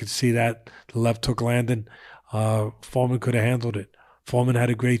Foreman. I could see that, the left hook landing. Foreman could have handled it. Foreman had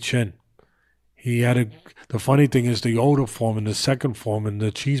a great chin. The funny thing is, the older Foreman, the second Foreman,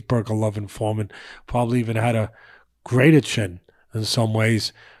 the cheeseburger-loving Foreman, probably even had a greater chin in some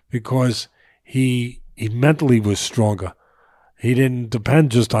ways, because he mentally was stronger. He didn't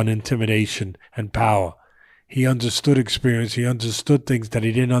depend just on intimidation and power. He understood experience. He understood things that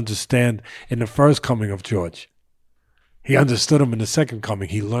he didn't understand in the first coming of George. He understood them in the second coming.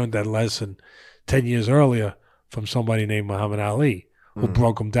 He learned that lesson 10 years earlier from somebody named Muhammad Ali, who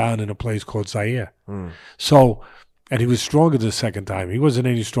broke him down in a place called Zaire. So, and he was stronger the second time. He wasn't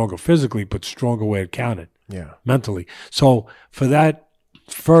any stronger physically, but stronger where it counted, mentally. So for that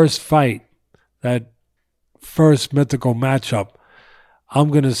first fight, that first mythical matchup, I'm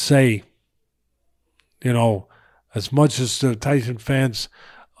going to say, as much as the Tyson fans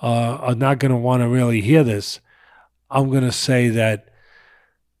are not going to want to really hear this, I'm going to say that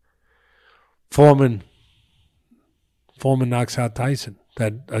Foreman knocks out Tyson.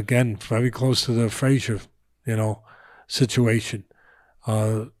 That, again, very close to the Frazier, situation.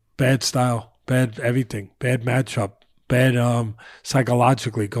 Bad style, bad everything, bad matchup, bad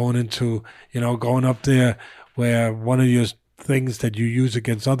psychologically going into, going up there where one of your things that you use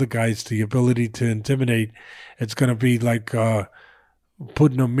against other guys, the ability to intimidate, it's going to be like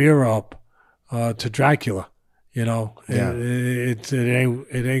putting a mirror up to Dracula. It ain't,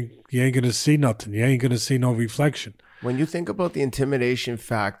 you ain't going to see nothing. You ain't going to see no reflection. When you think about the intimidation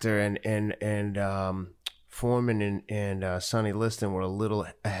factor, and Foreman and Sonny Liston were a little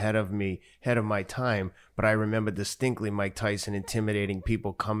ahead of my time, but I remember distinctly Mike Tyson intimidating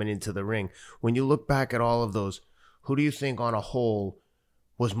people coming into the ring. When you look back at all of those, who do you think on a whole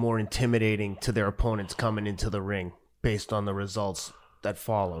was more intimidating to their opponents coming into the ring based on the results that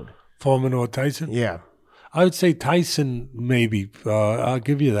followed? Foreman or Tyson? Yeah. I would say Tyson, maybe. I'll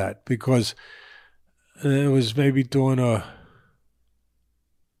give you that, because it was maybe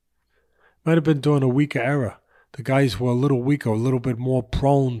might have been during a weaker era. The guys were a little weaker, a little bit more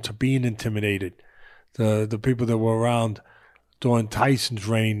prone to being intimidated. The people that were around during Tyson's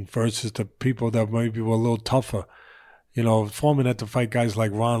reign versus the people that maybe were a little tougher. Foreman had to fight guys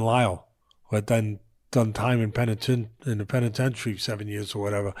like Ron Lyle, who had done time in the penitentiary 7 years or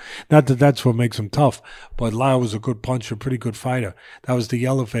whatever. Not that that's what makes him tough, but Lyle was a good puncher, pretty good fighter. That was the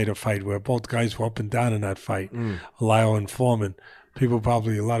elevator fight where both guys were up and down in that fight, Lyle and Foreman. A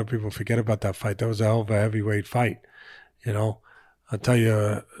lot of people forget about that fight. That was a hell of a heavyweight fight. I'll tell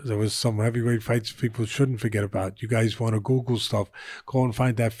you, there was some heavyweight fights people shouldn't forget about. You guys want to Google stuff, go and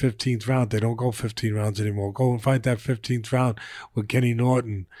find that 15th round. They don't go 15 rounds anymore. Go and find that 15th round with Kenny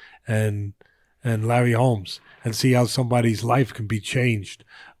Norton and Larry Holmes, and see how somebody's life can be changed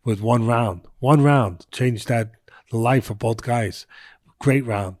with one round. One round changed the life of both guys. Great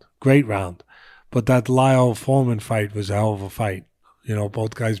round. But that Lyle Foreman fight was a hell of a fight.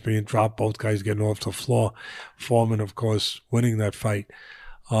 Both guys being dropped, both guys getting off the floor. Foreman, of course, winning that fight.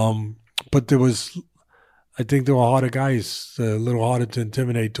 But I think there were harder guys, a little harder to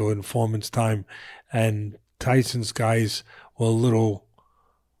intimidate during Foreman's time, and Tyson's guys were a little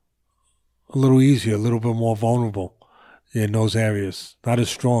easier, a little bit more vulnerable in those areas. Not as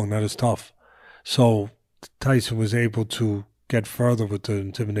strong, not as tough. So Tyson was able to get further with the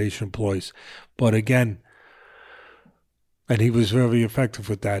intimidation ploys. But again, And he was very effective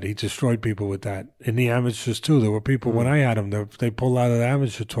with that. He destroyed people with that. In the amateurs, too. There were people, when I had him, they pulled out of the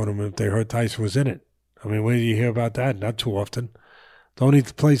amateur tournament if they heard Tyson was in it. I mean, where do you hear about that? Not too often. The only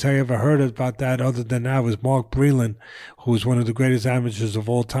place I ever heard about that other than that was Mark Breland, who was one of the greatest amateurs of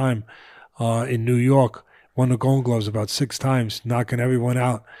all time in New York. Won the Gold Gloves about 6 times, knocking everyone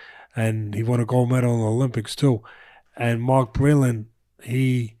out. And he won a gold medal in the Olympics, too. And Mark Breland,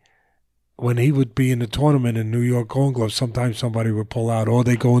 when he would be in the tournament in New York Gold Gloves, sometimes somebody would pull out or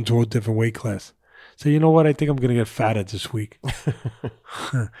they go into a different weight class. So, you know what? I think I'm going to get fatter this week.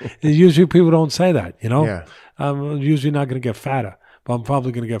 Usually people don't say that, you know? Yeah. I'm usually not going to get fatter, but I'm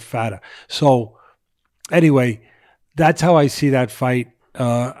probably going to get fatter. So, anyway, that's how I see that fight.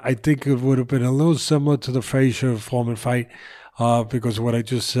 I think it would have been a little similar to the Frazier-Foreman fight because of what I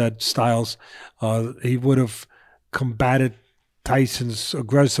just said, styles. He would have combated Tyson's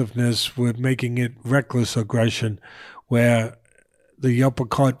aggressiveness with making it reckless aggression, where the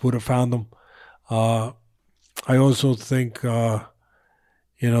uppercut would have found him. I also think, the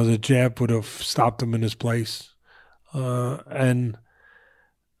jab would have stopped him in his place. And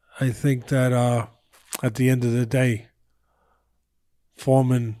I think that at the end of the day,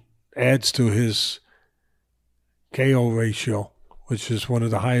 Foreman adds to his KO ratio, which is one of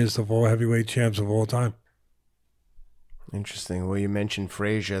the highest of all heavyweight champs of all time. Interesting. Well, you mentioned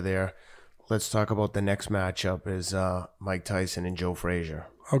Frazier there. Let's talk about the next matchup is Mike Tyson and Joe Frazier.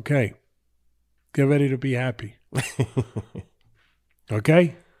 Okay. Get ready to be happy.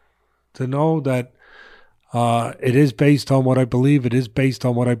 Okay? To know that it is based on what I believe. It is based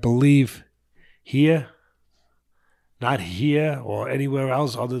on what I believe here. Not here or anywhere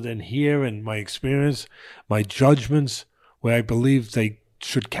else other than here and my experience, my judgments, where I believe they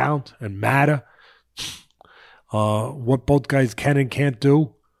should count and matter. What both guys can and can't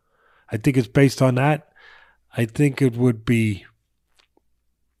do. I think it's based on that. I think it'd be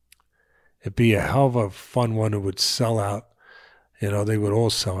a hell of a fun one. It would sell out. They would all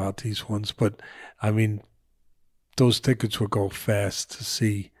sell out, these ones. But, I mean, those tickets would go fast to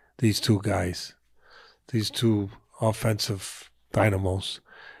see these two guys, these two offensive dynamos,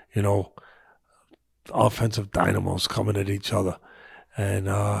 offensive dynamos coming at each other. And,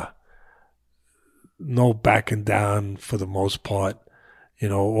 no backing down for the most part,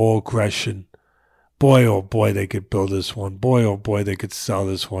 all aggression. Boy, oh boy, they could build this one. Boy, oh boy, they could sell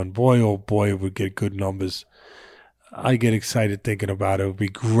this one. Boy, oh boy, it would get good numbers. I get excited thinking about it. It would be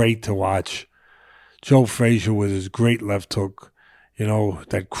great to watch. Joe Frazier with his great left hook,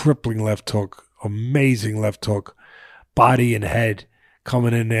 that crippling left hook, amazing left hook, body and head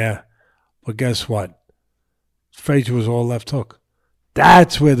coming in there. But guess what? Frazier was all left hook.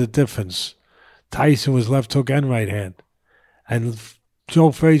 That's where the difference. Tyson was left hook and right hand. And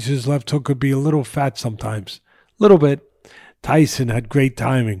Joe Frazier's left hook could be a little fat sometimes. A little bit. Tyson had great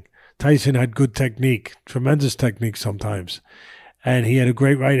timing. Tyson had good technique, tremendous technique sometimes. And he had a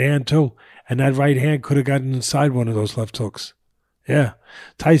great right hand too. And that right hand could have gotten inside one of those left hooks. Yeah.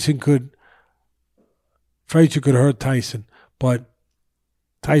 Frazier could hurt Tyson, but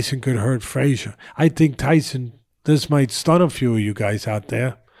Tyson could hurt Frazier. I think Tyson, this might stun a few of you guys out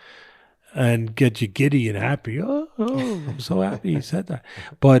there and get you giddy and happy. Oh, I'm so happy he said that.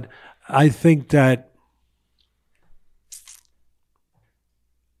 But I think that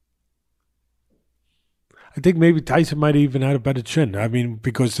maybe Tyson might have even had a better chin. I mean,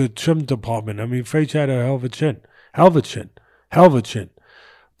 because the trim department, Frazier had a hell of a chin. Hell of a chin.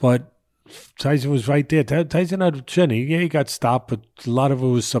 But Tyson was right there. Tyson had a chin. He got stopped, but a lot of it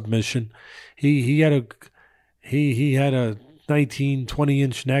was submission. He had a 19,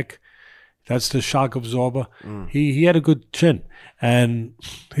 20-inch neck. That's the shock absorber. He had a good chin, and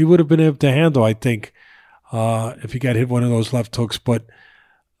he would have been able to handle, I think, if he got hit one of those left hooks. But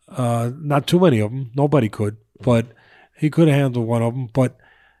not too many of them. Nobody could, but he could have handled one of them. But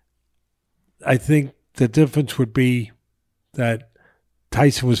I think the difference would be that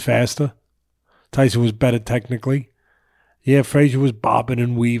Tyson was faster. Tyson was better technically. Yeah, Frazier was bobbing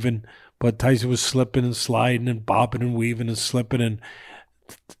and weaving, but Tyson was slipping and sliding and bobbing and weaving and slipping, and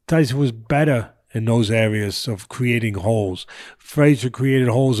Tyson was better in those areas of creating holes. Frazier created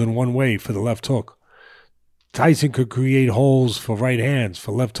holes in one way for the left hook. Tyson could create holes for right hands,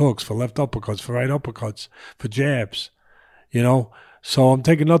 for left hooks, for left uppercuts, for right uppercuts, for jabs, So I'm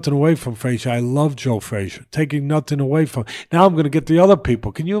taking nothing away from Frazier. I love Joe Frazier. Taking nothing away from. Now I'm going to get the other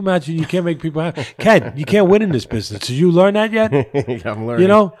people. Can you imagine? You can't make people happy. Ken, you can't win in this business. Did you learn that yet? I'm learning.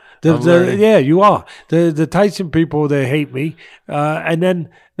 I'm learning. Yeah, you are. The Tyson people, they hate me. And then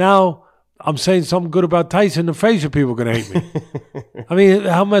now I'm saying something good about Tyson. The Frazier people are going to hate me. I mean,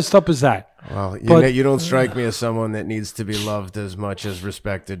 how messed up is that? Well, But you don't strike me as someone that needs to be loved as much as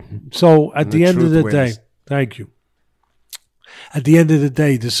respected. so at And the end of truth the day, wins. thank you. At the end of the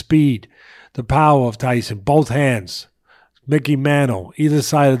day, the speed, the power of Tyson, both hands, Mickey Mantle, either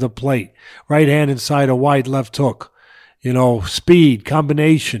side of the plate, right hand inside a wide left hook, speed,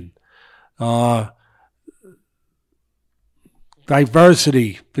 combination,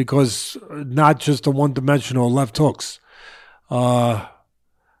 diversity, because not just the one-dimensional left hooks.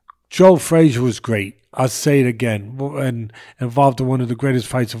 Joe Frazier was great. I'll say it again, and involved in one of the greatest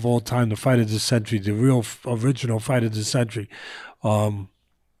fights of all time, the fight of the century, the real original fight of the century. Well,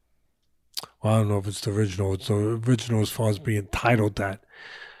 I don't know if it's the original. It's the original as far as being titled that.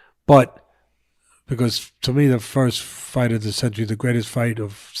 But because to me, the first fight of the century, the greatest fight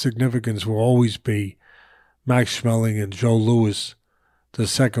of significance will always be Max Schmeling and Joe Louis. The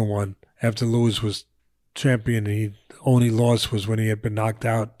second one, after Louis was champion, he only lost was when he had been knocked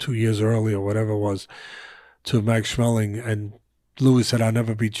out 2 years earlier, whatever it was, to Max Schmeling. And Louis said, I'll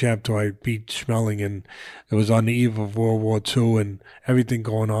never be champ till I beat Schmeling. And it was on the eve of World War II and everything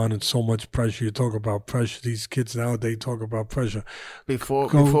going on and so much pressure. You talk about pressure. These kids nowadays talk about pressure. Before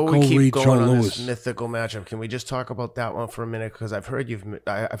Go we keep read going Joe on Louis. this mythical matchup, can we just talk about that one for a minute? Because I've heard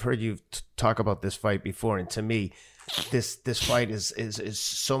you talk about this fight before, and to me, this fight is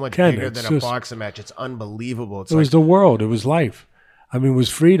so much Ken, bigger it's than a just- boxing match. It's unbelievable. It's It was the world. It was life. I mean, it was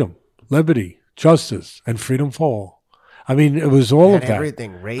freedom, liberty, justice, and freedom for all. I mean, it was all of that.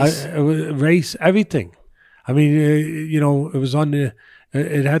 everything, race. Race, everything. I mean, it was on the.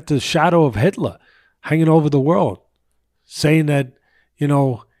 It had the shadow of Hitler hanging over the world, saying that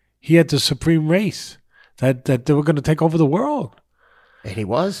he had the supreme race, that they were going to take over the world. And he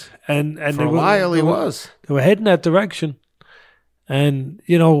was. And For a while, he was. They were heading that direction, and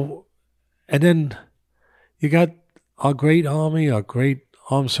and then you got our great army, our great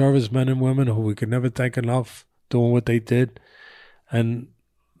armed service men and women who we could never thank enough doing what they did, and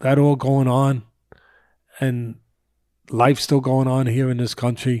that all going on, and life still going on here in this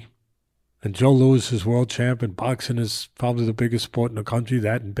country. And Joe Louis is world champ, and boxing is probably the biggest sport in the country,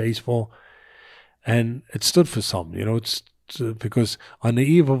 that and baseball. And it stood for something, it's because on the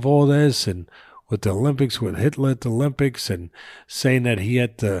eve of all this, and with the Olympics, with Hitler at the Olympics, and saying that he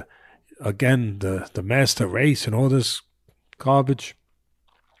had the master race and all this garbage,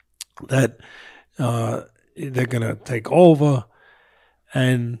 that they're going to take over,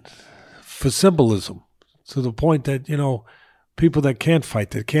 and for symbolism, to the point that, people that can't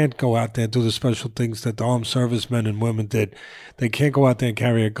fight, that can't go out there and do the special things that the armed servicemen and women did, they can't go out there and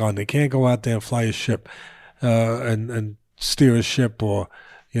carry a gun, they can't go out there and fly a ship, and steer a ship, or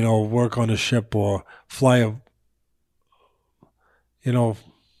work on a ship, or fly a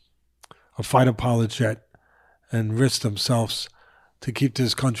fighter pilot jet and risk themselves to keep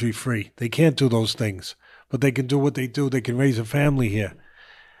this country free. They can't do those things, but they can do what they do. They can raise a family here,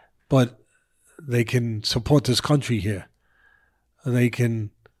 but they can support this country here. They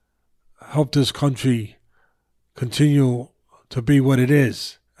can help this country continue to be what it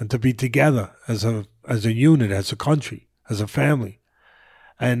is, and to be together as a unit, as a country, as a family.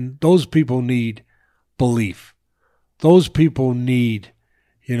 And those people need belief. Those people need,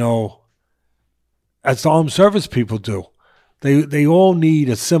 as the armed service people do, they all need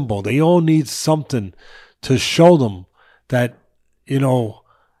a symbol. They all need something to show them that,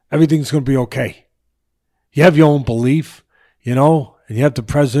 everything's going to be okay. You have your own belief, and you have the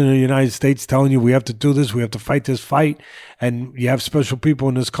President of the United States telling you we have to do this, we have to fight this fight, and you have special people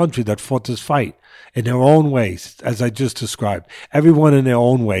in this country that fought this fight in their own ways, as I just described. Everyone in their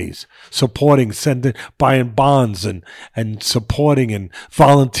own ways, supporting, buying bonds, and supporting and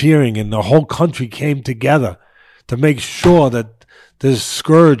volunteering, and the whole country came together to make sure that this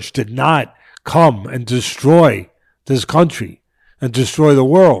scourge did not come and destroy this country and destroy the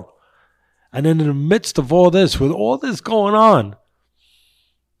world. And then in the midst of all this, with all this going on,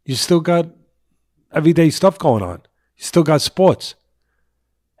 you still got everyday stuff going on. You still got sports.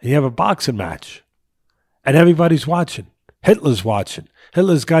 And you have a boxing match. And everybody's watching. Hitler's watching.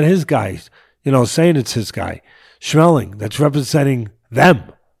 Hitler's got his guys, saying it's his guy. Schmeling, that's representing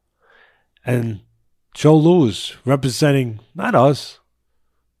them. And Joe Louis representing, not us,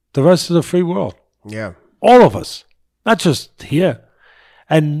 the rest of the free world. Yeah. All of us. Not just here.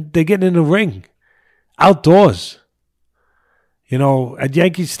 And they're getting in the ring, outdoors, at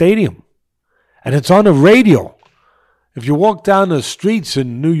Yankee Stadium. And it's on the radio. If you walk down the streets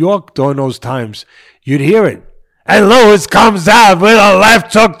in New York during those times, you'd hear it. And Lewis comes out with a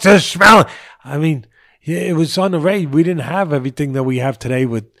left hook to Schmeling. I mean, it was on the radio. We didn't have everything that we have today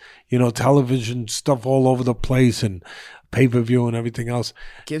with, television stuff all over the place and pay-per-view and everything else.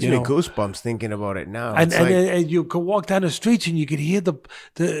 Gives you me know. goosebumps thinking about it now. And It's and, like, and you could walk down the streets and you could hear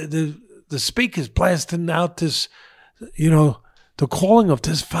the speakers blasting out this, the calling of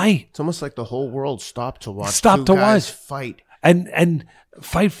this fight. it's almost like the whole world stopped to watch Stopped two to guys watch. fight. And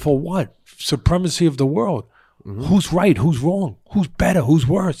fight for what? Supremacy of the world. Mm-hmm. Who's right? Who's wrong? Who's better? Who's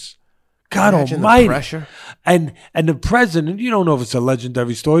worse? God Imagine Almighty! the pressure. And the president, you don't know if it's a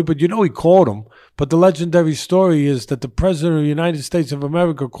legendary story, but you know he called him. But the legendary story is that the president of the United States of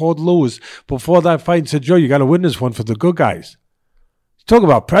America called Lewis before that fight and said, "Joe, you got to win this one for the good guys." You talk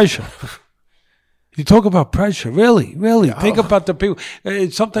about pressure. You talk about pressure, really. Think about the people.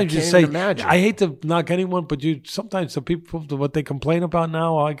 Sometimes you can't say, even imagine. I hate to knock anyone, but sometimes the people, what they complain about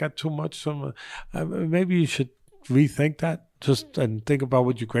now, I got too much. Maybe you should rethink that and think about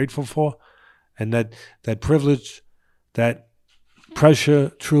what you're grateful for. And that privilege, that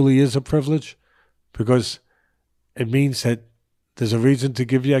pressure truly is a privilege, because it means that there's a reason to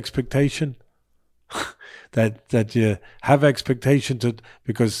give you expectation, that you have expectation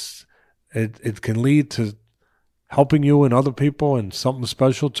because it can lead to helping you and other people and something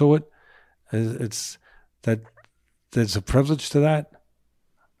special to it. It's that there's a privilege to that.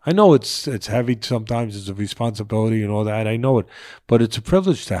 I know it's heavy sometimes. It's a responsibility and all that. I know it, but it's a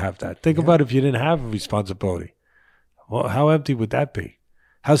privilege to have that. Think about if you didn't have a responsibility. Well, how empty would that be?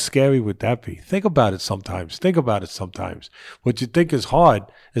 How scary would that be? Think about it sometimes. What you think is hard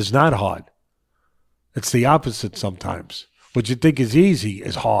is not hard. It's the opposite sometimes. What you think is easy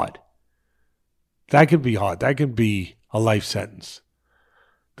is hard. That can be hard. That can be a life sentence.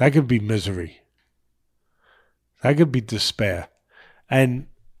 That could be misery. That could be despair. And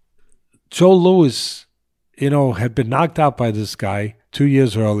Joe Louis, had been knocked out by this guy 2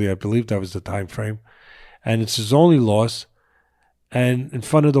 years earlier. I believe that was the time frame. And it's his only loss. And in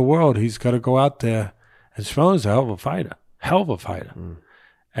front of the world, he's got to go out there. And Schmellin's a hell of a fighter. Mm.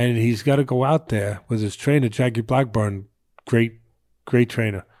 And he's got to go out there with his trainer, Jackie Blackburn. Great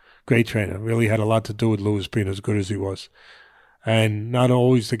trainer. Really had a lot to do with Louis being as good as he was. And not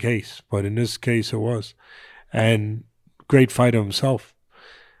always the case, but in this case it was. And great fighter himself,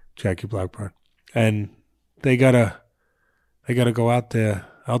 Jackie Blackburn. And they gotta go out there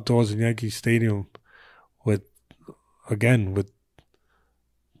outdoors in Yankee Stadium with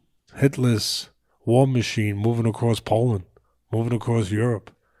Hitler's war machine moving across Poland, moving across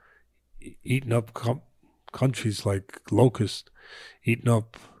Europe, eating up countries like locusts, eating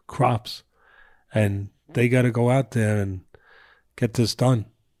up crops. And they got to go out there and get this done.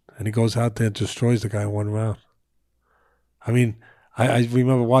 And he goes out there and destroys the guy in one round. I mean, I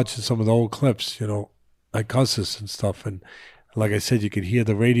remember watching some of the old clips, like Cusses and stuff. And like I said, you could hear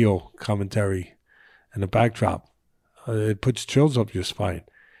the radio commentary and the backdrop. It puts chills up your spine.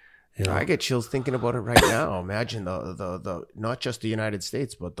 I get chills thinking about it right now. Imagine the not just the United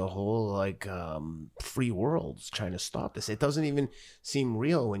States, but the whole free world's trying to stop this. It doesn't even seem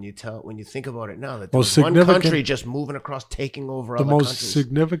real when you think about it now. That there's one country just moving across, taking over other countries. The most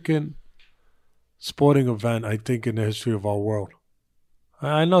significant sporting event, I think, in the history of our world.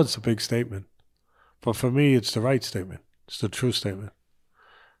 I know it's a big statement, but for me, it's the right statement. It's the true statement.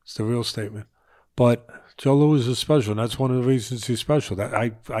 It's the real statement. But Joe Louis is special, and that's one of the reasons he's special. That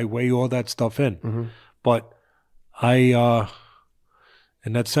I weigh all that stuff in. Mm-hmm. But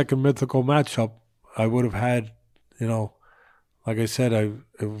in that second mythical matchup, I would have had, like I said,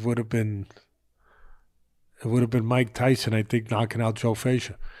 it would have been Mike Tyson, I think, knocking out Joe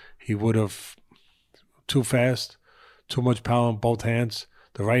Frazier. He would have too fast, too much power in both hands,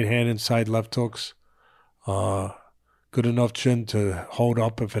 the right hand inside left hooks, good enough chin to hold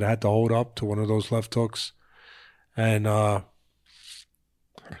up if it had to hold up to one of those left hooks. And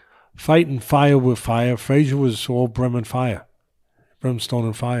fighting fire with fire. Frazier was all brimstone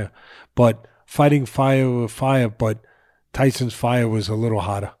and fire. But fighting fire with fire, but Tyson's fire was a little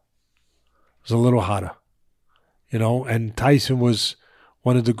hotter. It was a little hotter. And Tyson was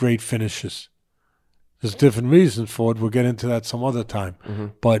one of the great finishers. There's different reasons for it. We'll get into that some other time. Mm-hmm.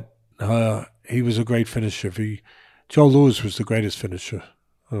 But he was a great finisher. Joe Louis was the greatest finisher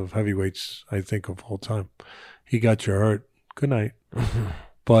of heavyweights, I think, of all time. He got you hurt. Good night. Mm-hmm.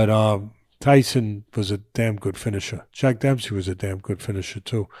 But Tyson was a damn good finisher. Jack Dempsey was a damn good finisher,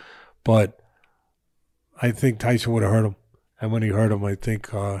 too. But I think Tyson would have hurt him. And when he hurt him, I think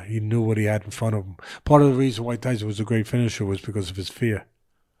he knew what he had in front of him. Part of the reason why Tyson was a great finisher was because of his fear.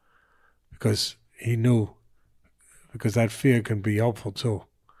 Because he knew, because that fear can be helpful, too.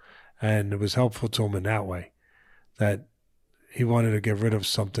 And it was helpful to him in that way, that he wanted to get rid of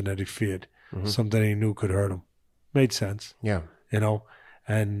something that he feared, mm-hmm. something he knew could hurt him. Made sense. Yeah.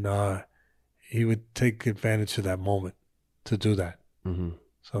 And he would take advantage of that moment. to do that. Mm-hmm.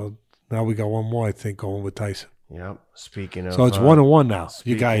 So now we got one more, I think, going with Tyson. Yep. Speaking of, So it's 1-1 now.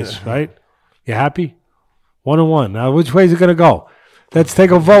 You guys, of, right? You happy? 1-1. Now, which way is it gonna go? Let's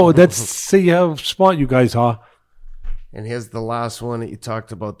take a vote. Let's see how smart you guys are. And here's the last one that you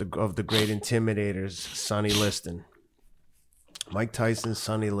talked about of the great intimidators, Sonny Liston. Mike Tyson,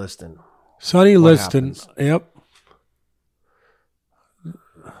 Sonny Liston. Sonny What Liston, happens? yep.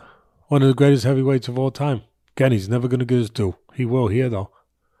 One of the greatest heavyweights of all time. Again, he's never going to get his due. He will here, though.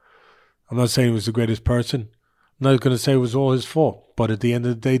 I'm not saying he was the greatest person. I'm not going to say it was all his fault. But at the end of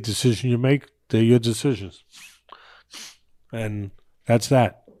the day, decision you make, they're your decisions. And that's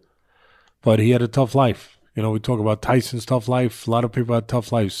that. But he had a tough life. You know, we talk about Tyson's tough life. A lot of people had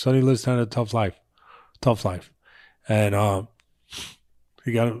tough lives. Sonny Liston had a tough life. Tough life. And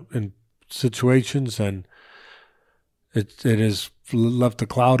he got in situations, and it has left a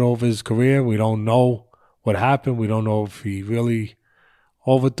cloud over his career. We don't know what happened. We don't know if he really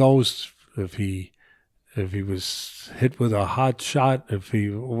overdosed, if he was hit with a hot shot,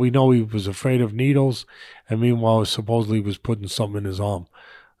 we know he was afraid of needles, and meanwhile supposedly he was putting something in his arm,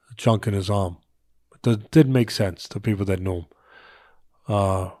 junk in his arm. It didn't make sense to people that knew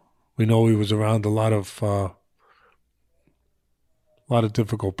him. We know he was around a lot of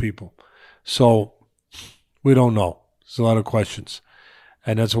difficult people. So we don't know. There's a lot of questions.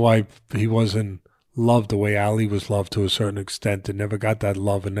 And that's why he wasn't loved the way Ali was loved to a certain extent, and never got that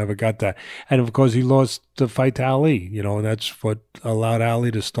love and never got that. And of course he lost the fight to Ali, you know, and that's what allowed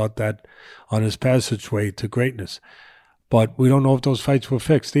Ali to start that on his passageway to greatness. But we don't know if those fights were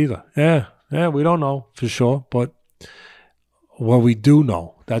fixed either. Yeah, we don't know for sure. But what we do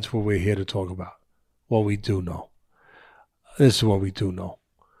know, that's what we're here to talk about. What we do know. This is what we do know.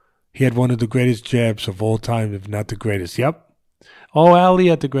 He had one of the greatest jabs of all time, if not the greatest. Yep. Oh, Ali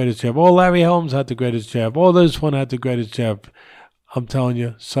had the greatest jab. Oh, Larry Holmes had the greatest jab. Oh, this one had the greatest jab. I'm telling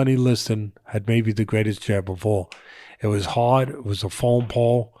you, Sonny Liston had maybe the greatest jab of all. It was hard. It was a foam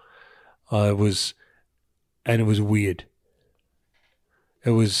pole. It was weird.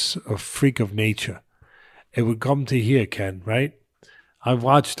 It was a freak of nature. It would come to here, Ken, right? I've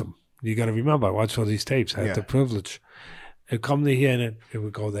watched them. You got to remember, I watched all these tapes. I had the privilege. It'd come to here, and it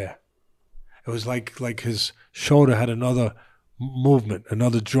would go there. It was like his shoulder had another movement,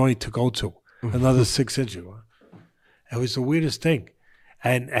 another joint to go to, another 6 inches. It was the weirdest thing,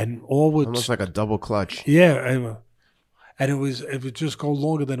 and all would almost like a double clutch. Yeah, and it would just go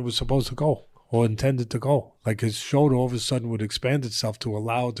longer than it was supposed to go or intended to go. Like his shoulder all of a sudden would expand itself to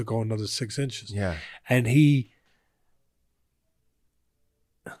allow it to go another 6 inches. Yeah, and he,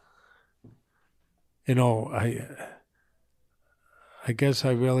 you know, I guess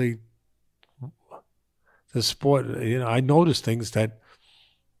I really. The sport, you know, I noticed things that,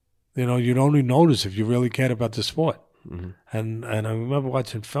 you know, you'd only notice if you really cared about the sport. Mm-hmm. And I remember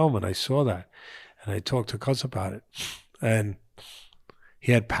watching film, and I saw that, and I talked to Cuz about it, and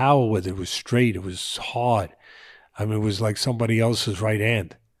he had power with it. It was straight. It was hard. I mean, it was like somebody else's right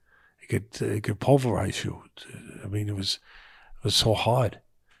hand. It could pulverize you. I mean, it was so hard.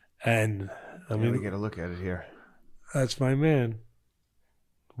 And I mean, get a look at it here. That's my man.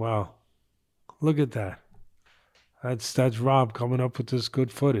 Wow, look at that. That's Rob coming up with this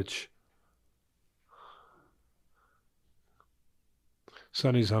good footage.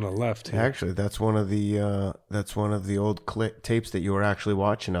 Sonny's on the left here. Actually, that's one of the old tapes that you were actually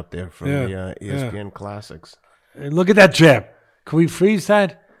watching up there from the ESPN Classics. And look at that jab. Can we freeze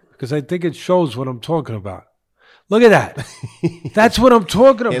that? Because I think it shows what I'm talking about. Look at that. That's what I'm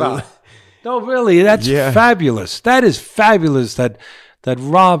talking about. No, really, that's fabulous. That is fabulous that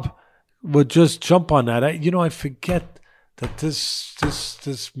Rob would just jump on that. I forget that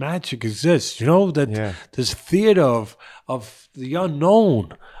this magic exists. You know, that this theater of the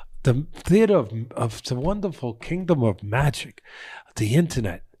unknown, the theater of the wonderful kingdom of magic, the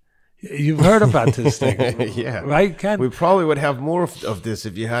internet. You've heard about this thing, right, Ken? We probably would have more of this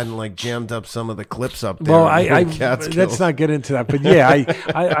if you hadn't like jammed up some of the clips up there. Well, let's not get into that. But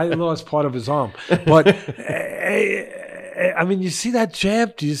I lost part of his arm. But I mean, you see that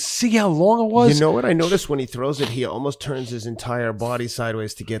jab? Do you see how long it was? You know what I noticed when he throws it? He almost turns his entire body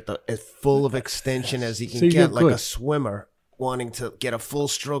sideways to get as full of extension as he can get, like a swimmer wanting to get a full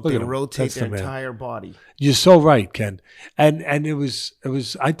stroke. They rotate their entire body. You're so right, Ken. And it was.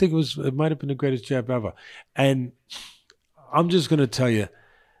 I think it might have been the greatest jab ever. And I'm just going to tell you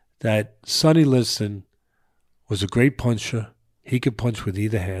that Sonny Liston was a great puncher. He could punch with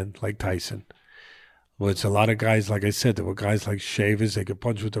either hand, like Tyson. Well, it's a lot of guys, like I said, there were guys like Shavers, they could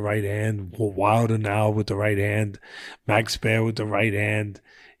punch with the right hand, Wilder now with the right hand, Max Baer with the right hand,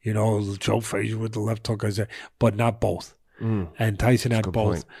 you know, Joe Frazier with the left hook, but not both. and Tyson had good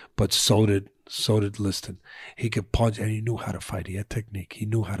both, point. but so did Liston. He could punch, and he knew how to fight. He had technique. He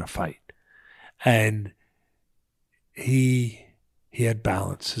knew how to fight, and he had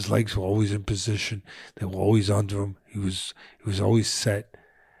balance. His legs were always in position. They were always under him. He was always set.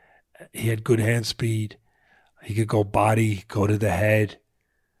 He had good hand speed. He could go body, go to the head.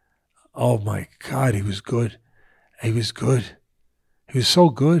 Oh my God, he was good. He was good. He was so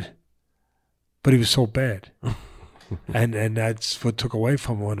good, but he was so bad, and that's what took away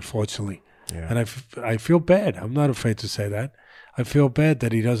from him, unfortunately. Yeah. And I feel bad. I'm not afraid to say that. I feel bad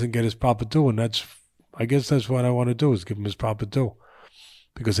that he doesn't get his proper due, and I guess that's what I want to do, is give him his proper due,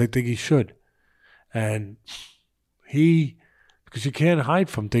 because I think he should. And because you can't hide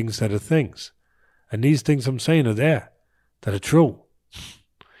from things that are things. And these things I'm saying are there, that are true.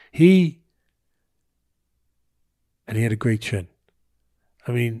 And he had a great chin.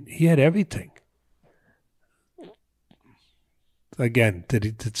 I mean, he had everything. Again,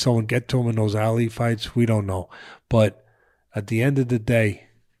 did someone get to him in those alley fights? We don't know. But at the end of the day,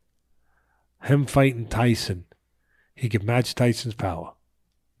 him fighting Tyson, he could match Tyson's power,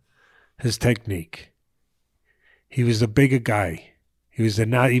 his technique. He was the bigger guy. He was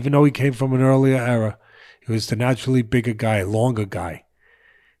even though he came from an earlier era, he was the naturally bigger guy, longer guy.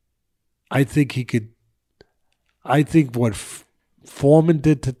 I think what Foreman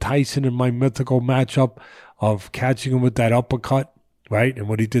did to Tyson in my Mythical matchup of catching him with that uppercut, right, and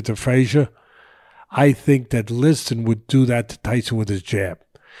what he did to Frazier, I think that Liston would do that to Tyson with his jab.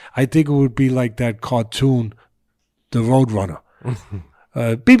 I think it would be like that cartoon, The Roadrunner.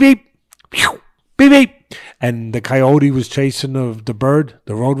 Beep, beep, pew, beep, beep. And the coyote was chasing the bird,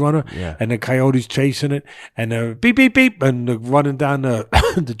 the Roadrunner, and the coyote's chasing it, and beep, beep, beep, and running down the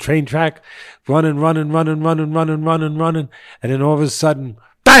the train track, running, and then all of a sudden,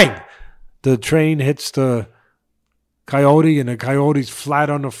 bang! The train hits the coyote, and the coyote's flat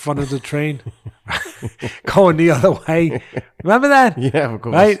on the front of the train, going the other way. Remember that? Yeah, of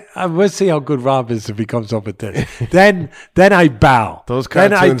course. Right? We'll see how good Rob is if he comes up with this. Then I bow. Those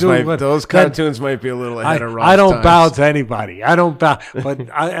cartoons might be a little ahead of Rob's I don't times. bow to anybody. I don't bow, but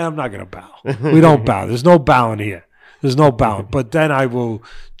I'm not going to bow. We don't bow. There's no bowing here. There's no bowing. But then I will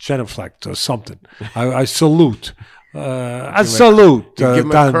genuflect or something. I salute. I salute. You give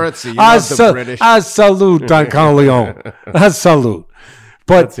him a curtsy. You love the British. I salute Don Corleone. I salute.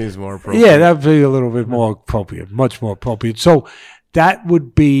 But that seems more appropriate. Yeah, that would be a little bit more appropriate, much more appropriate. So that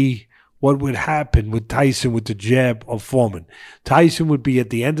would be what would happen with Tyson with the jab of Foreman. Tyson would be at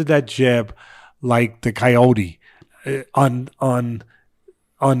the end of that jab like the coyote on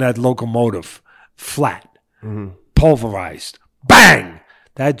that locomotive, flat, pulverized, bang!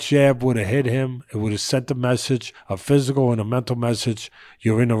 That jab would have hit him. It would have sent a message, a physical and a mental message.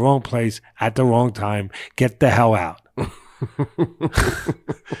 You're in the wrong place at the wrong time. Get the hell out.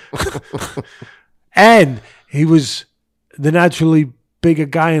 And he was the naturally bigger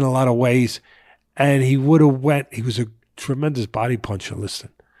guy in a lot of ways. And he would have he was a tremendous body puncher, listen.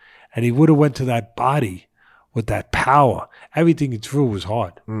 And he would have went to that body with that power. Everything he threw was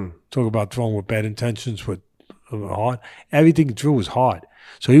hard. Talk about throwing with bad intentions, with hard. Everything he threw was hard.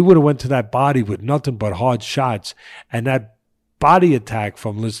 So he would have went to that body with nothing but hard shots, and that body attack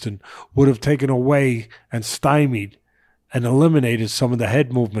from Liston would have taken away and stymied and eliminated some of the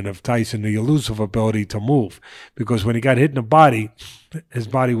head movement of Tyson, the elusive ability to move. Because when he got hit in the body, his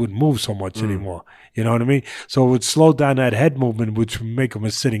body wouldn't move so much anymore. You know what I mean? So it would slow down that head movement, which would make him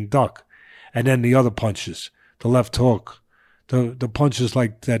a sitting duck. And then the other punches, the left hook, the punches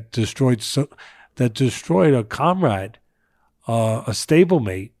like that destroyed a comrade, a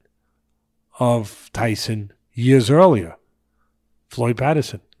stablemate of Tyson years earlier, Floyd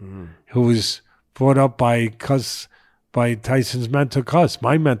Patterson, who was brought up by Tyson's mentor,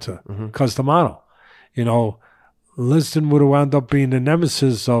 my mentor, Cus D'Amato. You know, Liston would have wound up being the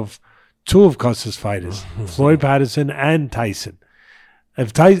nemesis of two of Cus's fighters, Floyd Patterson and Tyson. I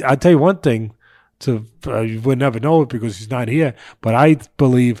tell you one thing, you would never know it because he's not here, but I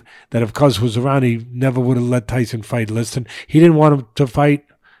believe that if Cus was around, he never would have let Tyson fight Liston. He didn't want him to fight.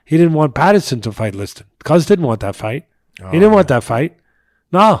 He didn't want Patterson to fight Liston. Cus didn't want that fight. He didn't want that fight.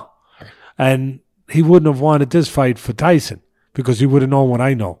 No. And he wouldn't have wanted this fight for Tyson because he would have known what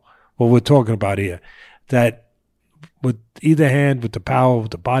I know, what we're talking about here. That with either hand, with the power, with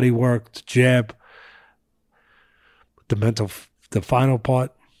the body work, the jab, the final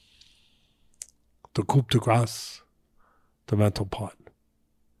part, the coup de grace, the mental part,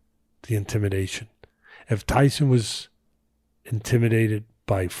 the intimidation. If Tyson was intimidated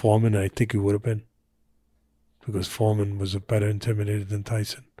by Foreman, I think he would have been, because Foreman was a better intimidator than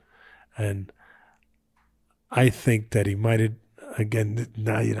Tyson. And I think that he might have, again,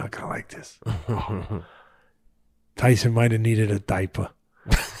 now you're not going to like this. Tyson might have needed a diaper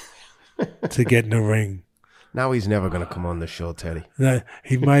to get in the ring. Now he's never going to come on the show, Teddy.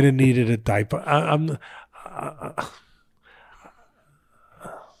 He might have needed a diaper. I'm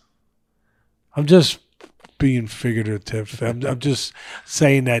just being figurative. I'm just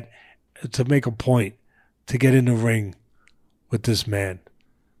saying that to make a point, to get in the ring with this man,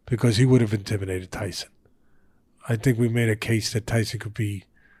 because he would have intimidated Tyson. I think we made a case that Tyson could be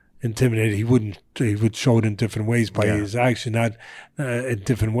intimidated. He would show it in different ways by his action, not in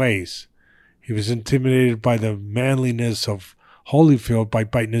different ways. He was intimidated by the manliness of Holyfield by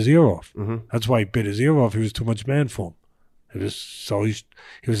biting his ear off. Mm-hmm. That's why he bit his ear off. He was too much man for him.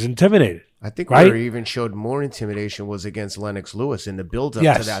 He was intimidated. I think where he even showed more intimidation was against Lennox Lewis in the build-up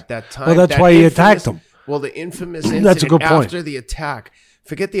to that time. Well, that's why he attacked him. Well, the infamous incident that's a good point. After the attack.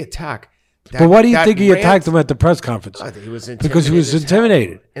 Forget the attack. But why do you think he attacked him at the press conference? I think he was intimidated. Because he was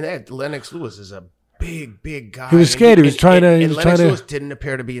intimidated. And that Lennox Lewis is a big guy. He was scared. He was trying to. And Lennox Lewis didn't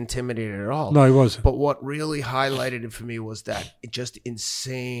appear to be intimidated at all. No, he wasn't. But what really highlighted it for me was that just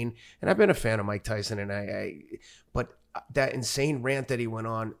insane. And I've been a fan of Mike Tyson, but that insane rant that he went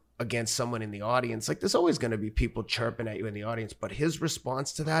on against someone in the audience, like there's always going to be people chirping at you in the audience, but his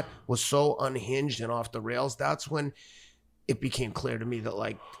response to that was so unhinged and off the rails. That's when it became clear to me that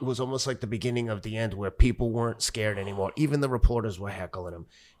like it was almost like the beginning of the end, where people weren't scared anymore. Even the reporters were heckling him.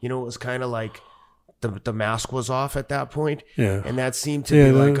 You know, it was kind of like the mask was off at that point. Yeah. And that seemed to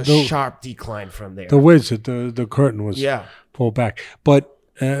be like a sharp decline from there. The wizard, the curtain was pulled back. But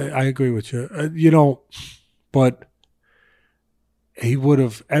I agree with you. But he would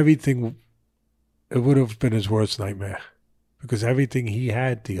have it would have been his worst nightmare, because everything he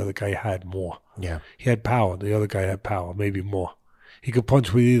had, the other guy had more. Yeah. He had power. The other guy had power, maybe more. He could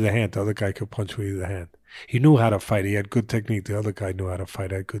punch with either hand. The other guy could punch with either hand. He knew how to fight. He had good technique. The other guy knew how to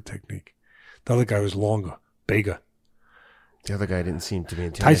fight, had good technique. The other guy was longer, bigger. The other guy didn't seem to be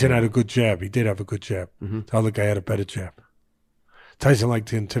intimidated. Tyson had a good jab. He did have a good jab. Mm-hmm. The other guy had a better jab. Tyson liked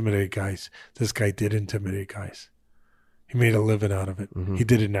to intimidate guys. This guy did intimidate guys. He made a living out of it. Mm-hmm. He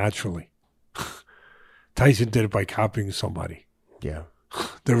did it naturally. Tyson did it by copying somebody. Yeah.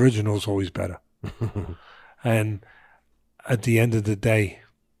 The original is always better. And at the end of the day,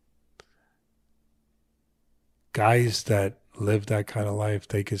 guys that live that kind of life,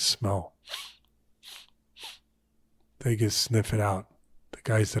 they can smell. They can sniff it out. The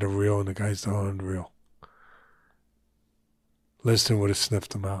guys that are real and the guys that are unreal. Liston would have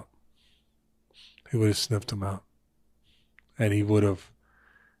sniffed them out. He would have sniffed them out. And he would have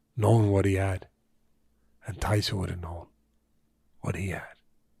known what he had. And Tyson would have known what he had.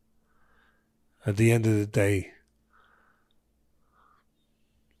 At the end of the day,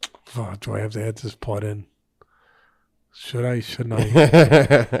 do I have to add this part in? Should I? Shouldn't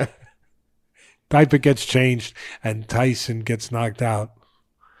I? Diaper gets changed and Tyson gets knocked out.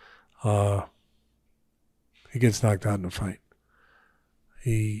 He gets knocked out in the fight.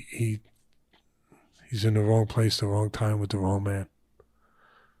 He's in the wrong place, the wrong time with the wrong man.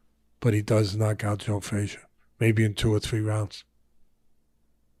 But he does knock out Joe Frazier, maybe in 2 or 3 rounds.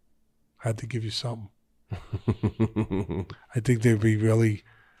 I had to give you something. I think they'd be really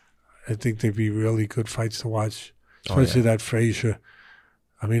good fights to watch, especially that Frazier.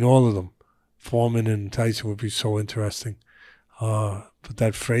 I mean, all of them. Foreman and Tyson would be so interesting. But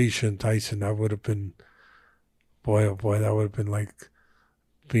that Frazier and Tyson, that would have been, boy, oh boy, that would have been like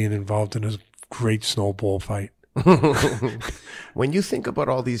being involved in a great snowball fight. When you think about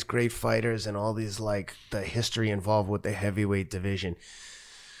all these great fighters and all these, like, the history involved with the heavyweight division,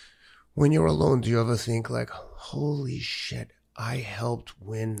 when you're alone, do you ever think like, holy shit, I helped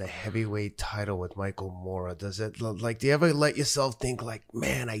win the heavyweight title with Michael Mora? Does it, like, do you ever let yourself think like,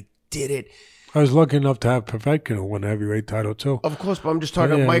 man, I did it? I was lucky enough to have Povetkin win the heavyweight title too. Of course, but I'm just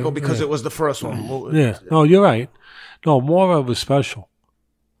talking about Michael because it was the first one. Yeah, no, you're right. No, Mora was special.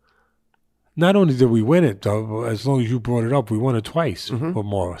 Not only did we win it, though, as long as you brought it up, we won it twice with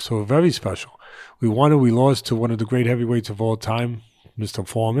Mora. So very special. We won it. We lost to one of the great heavyweights of all time, Mr.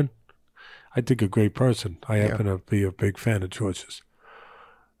 Foreman. I think a great person. I happen to be a big fan of George's.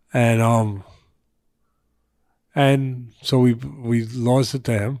 And so we lost it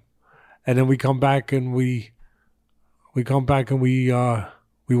to him. And then we come back and we win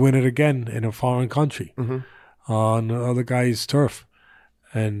it again in a foreign country on the other guy's turf.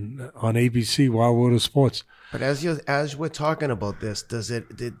 And on ABC, Wild World of Sports. But as we're talking about this,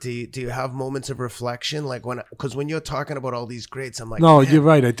 do you have moments of reflection, like because when you're talking about all these greats, I'm like, no, man. You're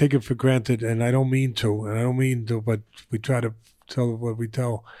right. I take it for granted, and I don't mean to, but we try to tell what we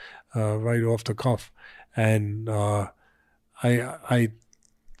tell right off the cuff. and I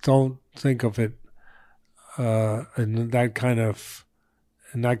don't think of it in that kind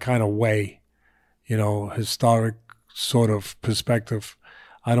of way, historic sort of perspective.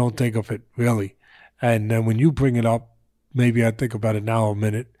 I don't think of it really. And then when you bring it up, maybe I think about it now a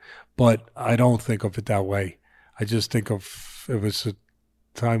minute, but I don't think of it that way. I just think of it was a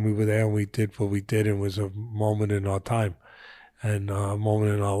time we were there and we did what we did, and it was a moment in our time and a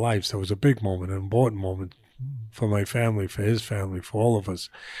moment in our lives. That was a big moment, an important moment for my family, for his family, for all of us,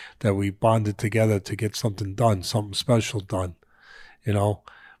 that we bonded together to get something done, something special done,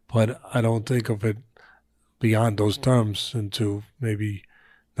 But I don't think of it beyond those terms into maybe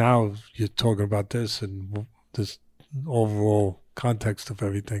now you're talking about this and this overall context of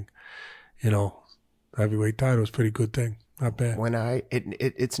everything. The heavyweight title is a pretty good thing. Not bad. When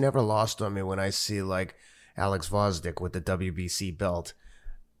it's never lost on me when I see like Alex Vosdick with the WBC belt.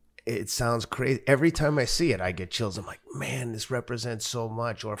 It sounds crazy. Every time I see it, I get chills. I'm like, man, this represents so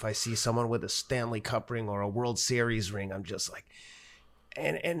much. Or if I see someone with a Stanley Cup ring or a World Series ring, I'm just like,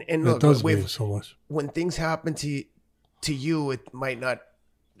 and look, it does mean so much. When things happen to you, it might not.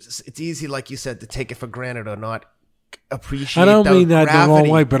 It's easy, like you said, to take it for granted or not appreciate. I don't mean that gravity. the wrong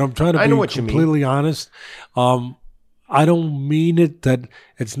way, but I'm trying to be completely honest. I don't mean it that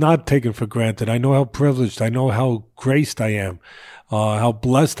it's not taken for granted. I know how privileged, I know how graced I am, how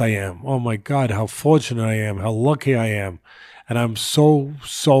blessed I am. Oh my God, how fortunate I am, how lucky I am. And I'm so,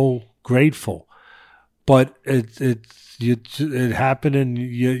 so grateful. But it happened and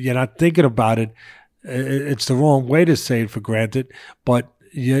you're not thinking about it. It's the wrong way to say it for granted, but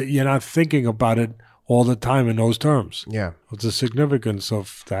you're not thinking about it all the time in those terms. Yeah. What's the significance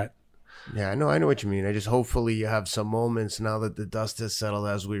of that? Yeah, I know what you mean. I just hopefully you have some moments now that the dust has settled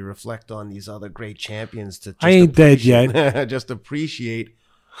as we reflect on these other great champions to just I ain't dead yet. Just appreciate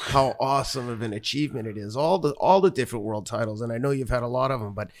how awesome of an achievement it is. All the different world titles, and I know you've had a lot of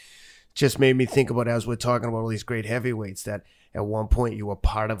them, but just made me think about as we're talking about all these great heavyweights that at one point you were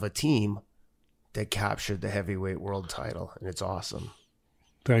part of a team that captured the heavyweight world title, and it's awesome.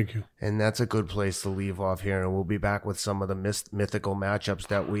 Thank you. And that's a good place to leave off here, and we'll be back with some of the mythical matchups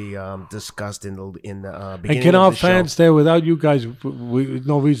that we discussed in the beginning of the show. And can our fans there, without you guys,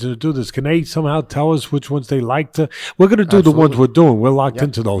 no reason to do this, can they somehow tell us which ones they like to? We're going to do the ones we're doing. We're locked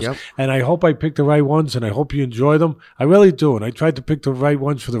into those. Yep. And I hope I picked the right ones, and I hope you enjoy them. I really do. And I tried to pick the right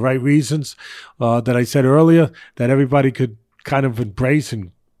ones for the right reasons that I said earlier, that everybody could kind of embrace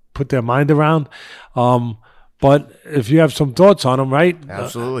and put their mind around. But if you have some thoughts on them, right?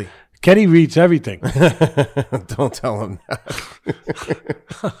 Absolutely. Kenny reads everything. Don't tell him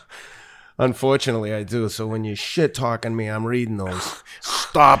that. Unfortunately, I do. So when you shit talking me, I'm reading those.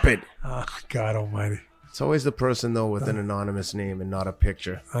 Stop it. Oh, God almighty. It's always the person, though, with an anonymous name and not a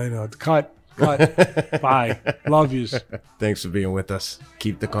picture. I know. Cut. Bye. Love yous. Thanks for being with us.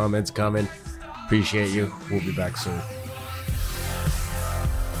 Keep the comments coming. Appreciate you. We'll be back soon.